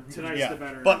better. Tonight's yeah. the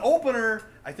better. But opener,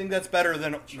 I think that's better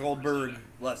than Goldberg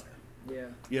Lesnar. Yeah.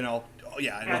 You know, oh,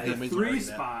 yeah, I don't at think the it makes 3 argue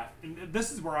that. spot, and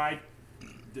this is where I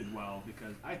did well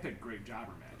because I picked great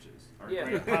jobber matches. Or Yeah,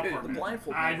 great the popcorn matches.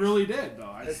 blindfold I match. really did,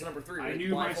 though. That's number 3, I right? knew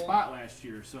my Blindfold? spot last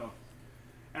year. So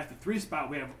at the 3 spot,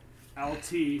 we have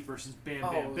LT versus Bam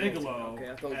Oh, Bam it was Bigelow okay,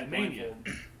 I thought it was at Mania.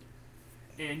 blindfold.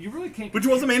 And you really can't. Which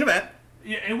was the main event,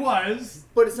 Yeah, it was.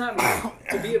 But it's not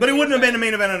to be. but it wouldn't have been a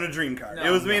main event on a Dream card. No, it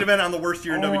was the main no. event on the worst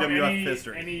year in Or WWF any,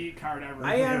 history. Any card ever.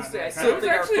 I Yeah, honestly, I that still It was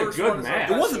think our actually a first good one is our match. It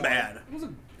best wasn't one. bad. It was a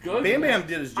good. Bam Bam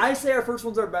did his job. I say our first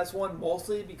one's our best one,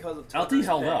 mostly because of Turner's LT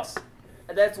held picks. up.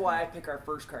 And that's why I pick our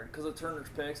first card, because of Turner's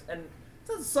picks. And it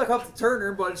doesn't suck up to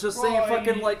Turner, but it's just saying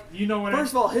you know what?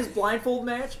 First of all, his blindfold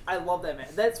match, I love that match.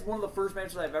 That's one of the first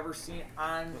matches I've ever seen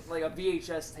on like a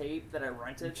VHS tape that I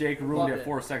rented. Jake ruined Loved it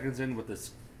 4 seconds in with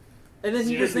this. And then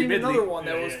he just Seriously, named another Midley. one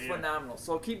that Yeah, was yeah, yeah. phenomenal.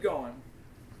 So keep going.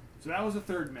 So that was the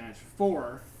third match.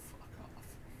 4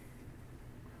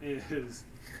 is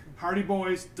Hardy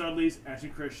Boys, Dudley's,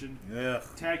 Ashton Christian, Yeah.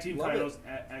 tag team Love titles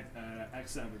at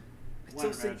X7.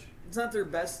 Ladder Still, match. it's not their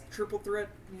best triple threat,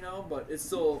 but it's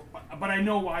still But I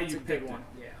know why it's you a good picked one.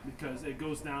 it. Yeah. Because it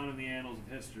goes down in the annals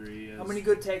of history. As How many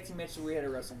good tag team matches we had at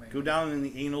WrestleMania? Go down in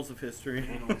the annals of history.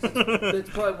 annals. It's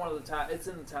probably one of the top. It's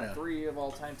in the top Yeah. 3 of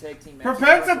all time tag team matches.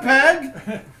 Prepare to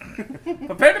peg.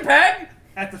 Prepare to peg.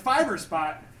 At the 5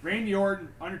 spot, Randy Orton,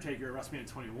 Undertaker at WrestleMania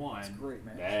 21. Great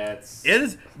match. That's It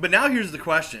is, but now here's the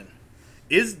question: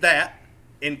 is that?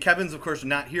 And Kevin's, of course,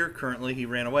 not here currently. He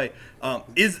ran away.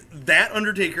 Is that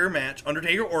Undertaker match,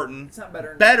 Undertaker Orton, It's not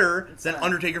better. better than not.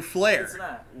 Undertaker Flair? It's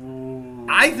not.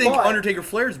 I think But- Undertaker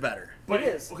Flair's better. But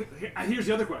It is. Okay, here's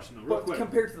the other question, though, real But quick.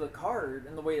 compared to the card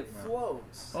and the way it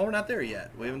flows, Oh, we're not there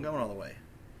yet. We haven't gone all the way.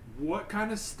 What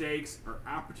kind of stakes or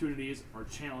opportunities or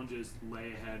challenges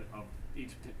lay ahead of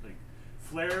each? Like,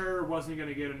 Flair wasn't going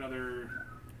to get another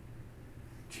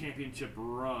championship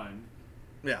run.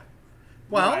 Yeah.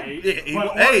 Well, right? he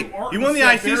But hey, Orton he won the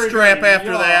was IC still very, strap very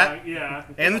after young, that, Yeah.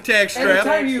 and the tag at the strap.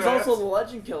 time he was Straps. also the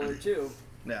Legend Killer too.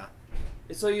 Yeah.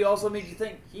 So you also made you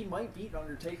think he might beat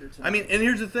Undertaker tonight. I mean, and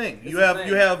here's the thing: It's you the have thing.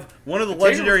 you have one of the Taker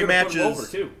was legendary gonna put him over,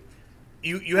 matches. too.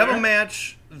 You have a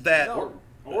match that. no,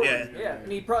 Yeah. yeah,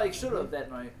 and he probably should have that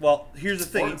night. Well, here's the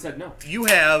thing: Orton said no. you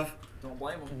have Don't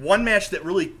blame him. one match that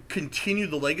really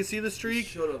continued the legacy of the streak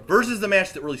Should've. versus the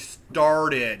match that really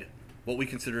started what we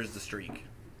consider as the streak.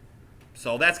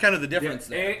 So that's kind of the Yeah, difference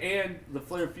there. and the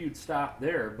Flair feud stopped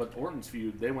there, but Orton's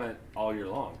feud, they went all year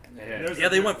long. There's Yeah,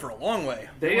 they went for a long way.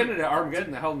 They ended at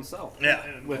Armageddon, the Hell in a Cell. Yeah.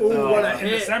 With, Ooh, what a in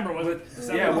hit. December, was it? with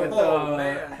December? yeah, with Oh,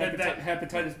 man.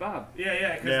 Hepatitis Bob.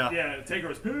 Yeah, 'cause, Yeah. yeah. Taker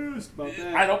was pissed about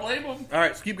that. I don't blame him. All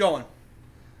right, so keep going.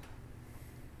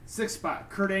 6th spot,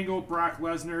 Kurt Angle, Brock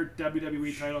Lesnar,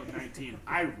 WWE title at 19.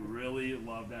 I really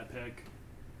love that pick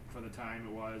for the time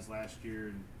it was last year.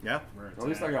 And Yeah. where it's At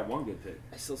least at. I got one good pick.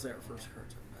 I still say our first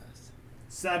cards are best.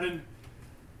 7,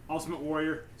 Ultimate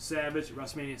Warrior, Savage,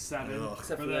 WrestleMania 7 Ugh.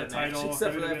 Except for for the that match. title.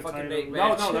 Except for that WWE fucking title. Nate No,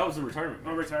 match. no, that was a retirement.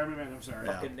 Oh, retirement match. I'm sorry.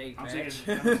 Yeah. Fucking Nate I'm match.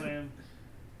 thinking. I'm saying.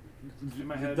 In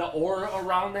my head. The aura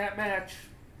around that match,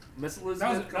 Miss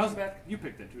Elizabeth that comes was back. You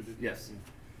picked that too, didn't you? Yes.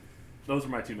 Those are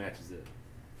my two matches.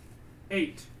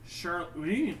 8, Charlotte. We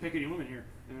didn't even pick any women here.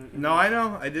 No, I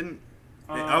know. I didn't.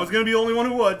 I Um, was going to be the only one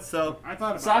who would, so. I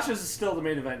thought about Sasha's is still the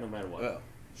main event no matter what.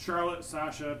 Charlotte,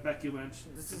 Sasha, Becky Lynch.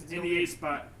 This is In the 8th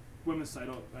spot, women's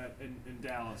title in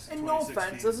Dallas. And no 2016.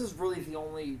 offense, this is really the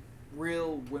only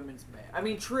real women's match. I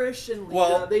mean, Trish and Lita,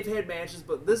 Well- they've had matches,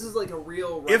 but this is like a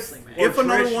real If wrestling match. if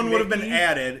another Trish, one would have been Mickey.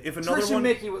 added, if another Trish one. and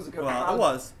Mickey was a good one. Well, it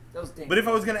was. That was damn But if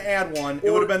I good. was going to add one, it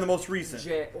Or- would have been the most recent.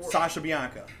 or- Sasha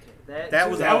Bianca. that that too.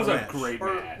 was That was a match. great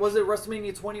Or match. was it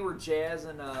WrestleMania 20 where Jazz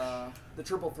and the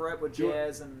triple threat with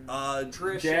Jazz and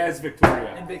Trish Jazz and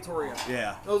Victoria. Victoria?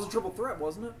 Yeah. That was a triple threat,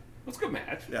 wasn't it? It was a good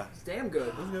match. Yeah. It's damn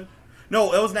good.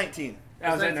 No, that was 19.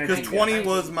 That was at Because 19, Because 20 yeah.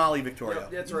 was Molly Victoria.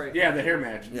 Yep, that's right. Yeah, the hair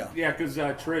match. Yeah. Yeah, because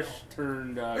Trish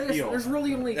turned heel. There's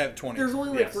really only At 20. there's only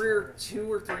like Yes.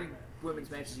 2 or 3 women's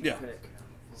matches you Yeah. can pick.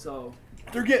 So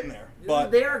They're getting there.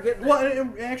 But they are getting there. well,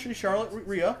 and actually, Charlotte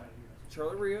Rhea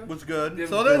Charlotte Rhea. was good. It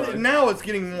So was then, good. now it's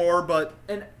getting more, but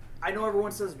And I know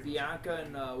everyone says Bianca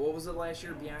and what was it last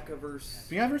year? Bianca versus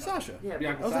Bianca versus Sasha. yeah.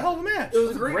 Bianca That was a hell of a match. It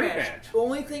was a a great, great match. match. The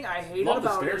only thing I hated Love the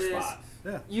about stair it is spot.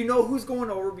 Yeah. you know who's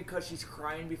going over because she's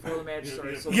crying before the match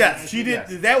starts. So Yes, she did.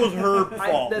 Yes. That was her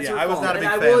fault. that's Yeah, her I was fault. not a big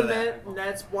and fan I will of that. admit, and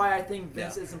that's why I think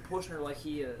Vince Yeah. isn't pushing her like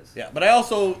he is. Yeah, but I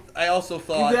also You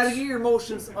thought. gotta get your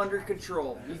emotions under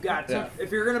control. You got to. Yeah.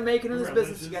 If you're gonna make it in this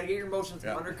business, you gotta get your emotions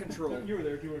Yeah. under control. You were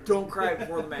there. You were there. Don't cry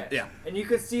before the match. Yeah. And you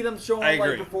could see them showing I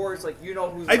like agree. before. It's like you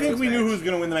know who's. I winning think we this knew who match. was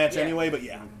going to win the match Yeah. anyway, but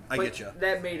yeah, I But get you.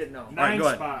 That made it known. All right, 9th go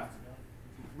ahead. spot,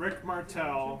 Rick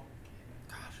Martel,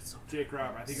 Jake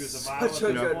Roberts. I think it was a Such model a at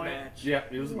this good point. match. Yeah,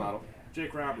 he was a model.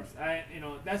 Jake Roberts.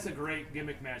 That's a great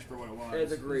gimmick match for what it was.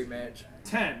 It's a great match.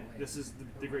 10. This is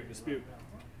the great dispute.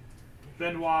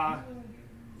 Benoit,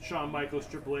 Shawn Michaels,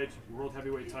 Triple H, World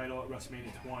Heavyweight title at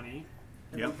WrestleMania 20.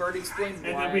 And Yep. we've already explained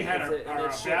And why. then we had it's our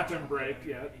it should- bathroom break.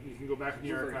 Yeah, you can go back in We've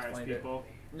your already archives, explained it. people.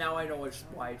 Now I know why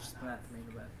it's not the main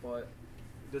event, but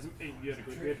Doesn't you had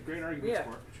a great argument Yeah.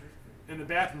 for it. In the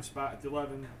bathroom spot at the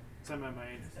 11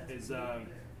 semi-main is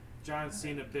John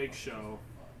Cena Big Show,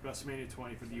 WrestleMania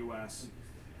 20 for the U.S.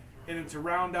 And then to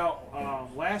round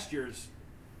out last year's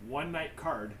one-night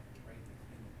card,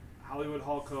 Hollywood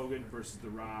Hulk Hogan versus The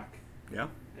Rock Yeah.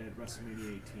 at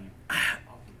WrestleMania 18.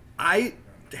 I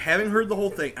haven't heard the whole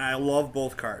thing. I love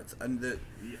both cards. And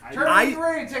Turn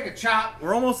ready to take a chop.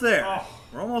 we're almost there. Oh.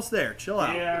 We're almost there. Chill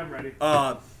out. Yeah, I'm ready.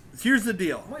 Here's the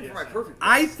deal. I'm waiting for my perfect.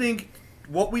 I think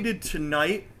what we did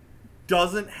tonight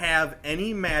doesn't have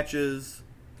any matches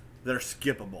that are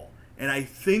skippable. And I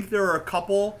think there are a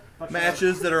couple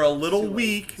matches that are a little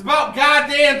weak. It's about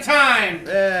goddamn time.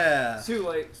 Yeah. Too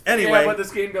late. Anyway. Yeah, but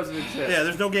this game doesn't exist. Yeah,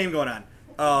 there's no game going on.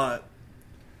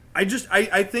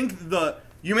 I think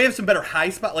you may have some better high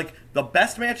spot. Like, the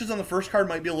best matches on the first card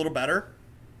might be a little better.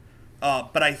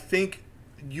 But I think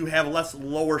you have less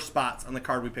lower spots on the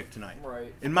card we picked tonight.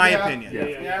 Right. In my Yeah. opinion.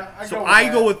 Yeah, So with I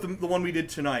that. go with the one we did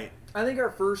tonight. I think our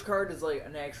first card is like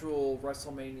an actual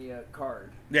WrestleMania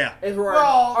card. Yeah. Is where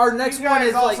Well, our next you one guys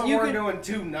is also like you weren't can. doing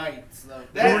 2 nights though. We're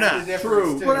That's not. the difference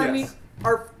True. too. But I Yes. mean, it's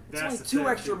That's only the 2 thing.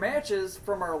 extra matches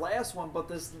from our last one, but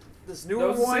this That newer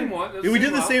was the one. same one. Yeah, we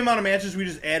did the same amount of matches. We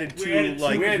just added We two. added two.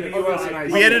 Like We had the US and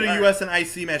IC. we added a Alright. US and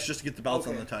IC match just to get the belts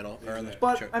on Okay. the title. Or on the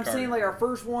But card. I'm saying like our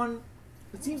first one,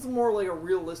 it seems more like a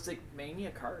realistic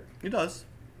Mania card. It does.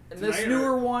 And this Tonight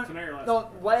newer or- one, tonight or last no, one?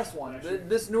 last one. Last year?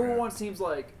 This newer Yeah. one seems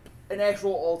like an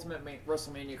actual Ultimate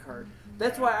WrestleMania card.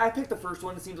 That's why I picked the first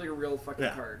one. It seems like a real fucking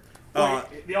Yeah. card. Well,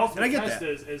 the and I ultimate get test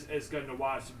that. is going to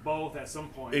watch both at some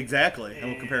point. Exactly.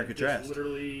 And we'll compare and just contrast.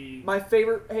 Literally, My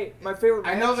favorite. Hey, my favorite.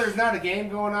 I know match- there's not a game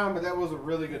going on, but that was a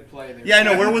really good play there. Yeah, I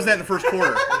know. Where was that in the first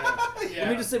quarter? Let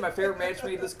me just say my favorite match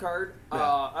made this card.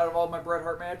 Out of all my Bret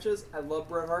Hart matches, I love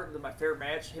Bret Hart. My favorite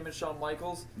match, him and Shawn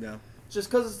Michaels. Yeah. Just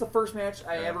because it's the first match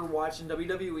I ever watched in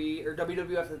WWE or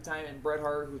WWF at the time, and Bret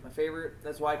Hart, who's my favorite.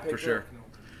 That's why I picked For sure. it.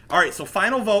 All right. So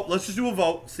final vote. Let's just do a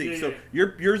vote. See. Yeah, So yeah.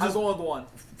 yours I'm is going with one.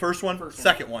 first one, First one.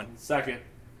 second one. Second.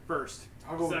 first.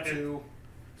 I'll go with Second. 2.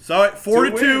 So at 4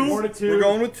 to Two 2, wins. 4 to 2. we're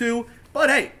going with 2. But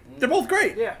hey, they're both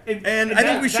great. Yeah. And I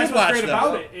think we should that's watch what's great them.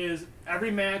 about it is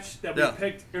every match that we Yeah.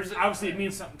 picked. Obviously, it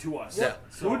means something to us. Yeah.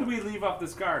 So, Who did we leave off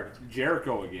this card?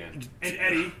 Jericho again. And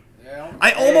Eddie. Yeah.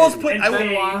 I almost put. And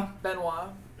I, Benoit,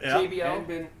 Yeah.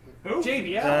 JBL. Who?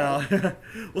 JBL.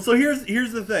 well, so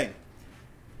here's the thing.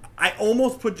 I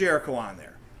almost put Jericho on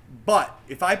there, but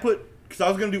if I put, because I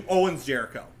was going to do Owens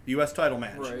Jericho, the U.S. title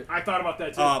match. Right. I thought about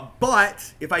that too.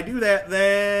 But if I do that,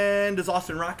 then does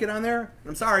Austin Rock get on there?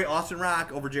 I'm sorry, Austin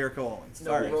Rock over Jericho Owens. No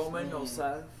Sorry. Roman, no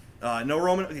Seth. No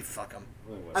Roman. Fuck him.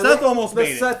 I Seth like almost the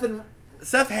made Seth it. and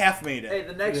Seth half made hey, it.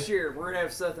 the next year we're gonna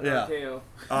have Seth and Yeah.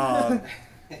 RKO.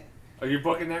 Are you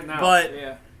booking that now? But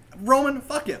Yeah, Roman,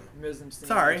 fuck him. Miz and Sting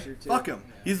Sorry, next year, too. fuck him.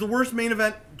 He's the worst main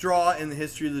event draw in the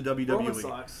history of the WWE. Roman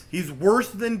sucks. He's worse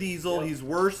than Diesel. Yep. He's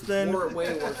worse than Way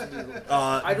worse than Diesel.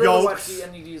 I'd rather watch Yokes. the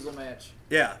Any Diesel match.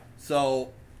 Yeah.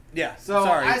 So, yeah. So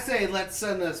sorry. I say let's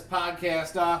send this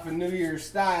podcast off in New Year's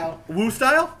style. Woo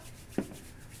style.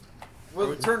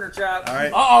 With a Turner chop. All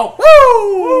right. Uh-oh.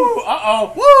 Woo!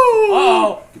 Uh-oh. Woo!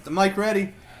 Uh-oh. Get the mic ready.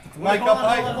 Get the Wait, mic hold up on,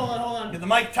 high. hold on. Get the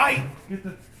mic tight.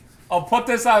 Oh, put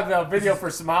this on the video for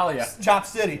Somalia. Chop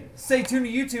City. Stay tuned to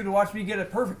YouTube to watch me get a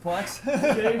perfect plex.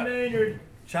 Jay Maynard.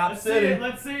 Chop Let's see it.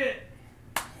 Let's see it.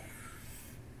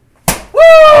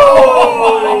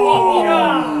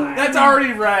 That's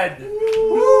already red.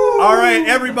 All right,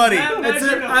 everybody. That's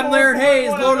it. I'm Laird Hayes,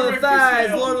 Lord of the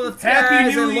Thighs, Lord of the Happy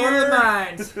Thighs, New and Lord of Year.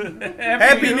 the Minds.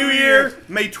 Happy New Year.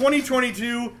 May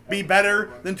 2022 be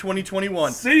better than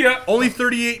 2021. See ya. Only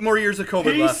 38 more years of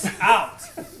COVID left. Peace out.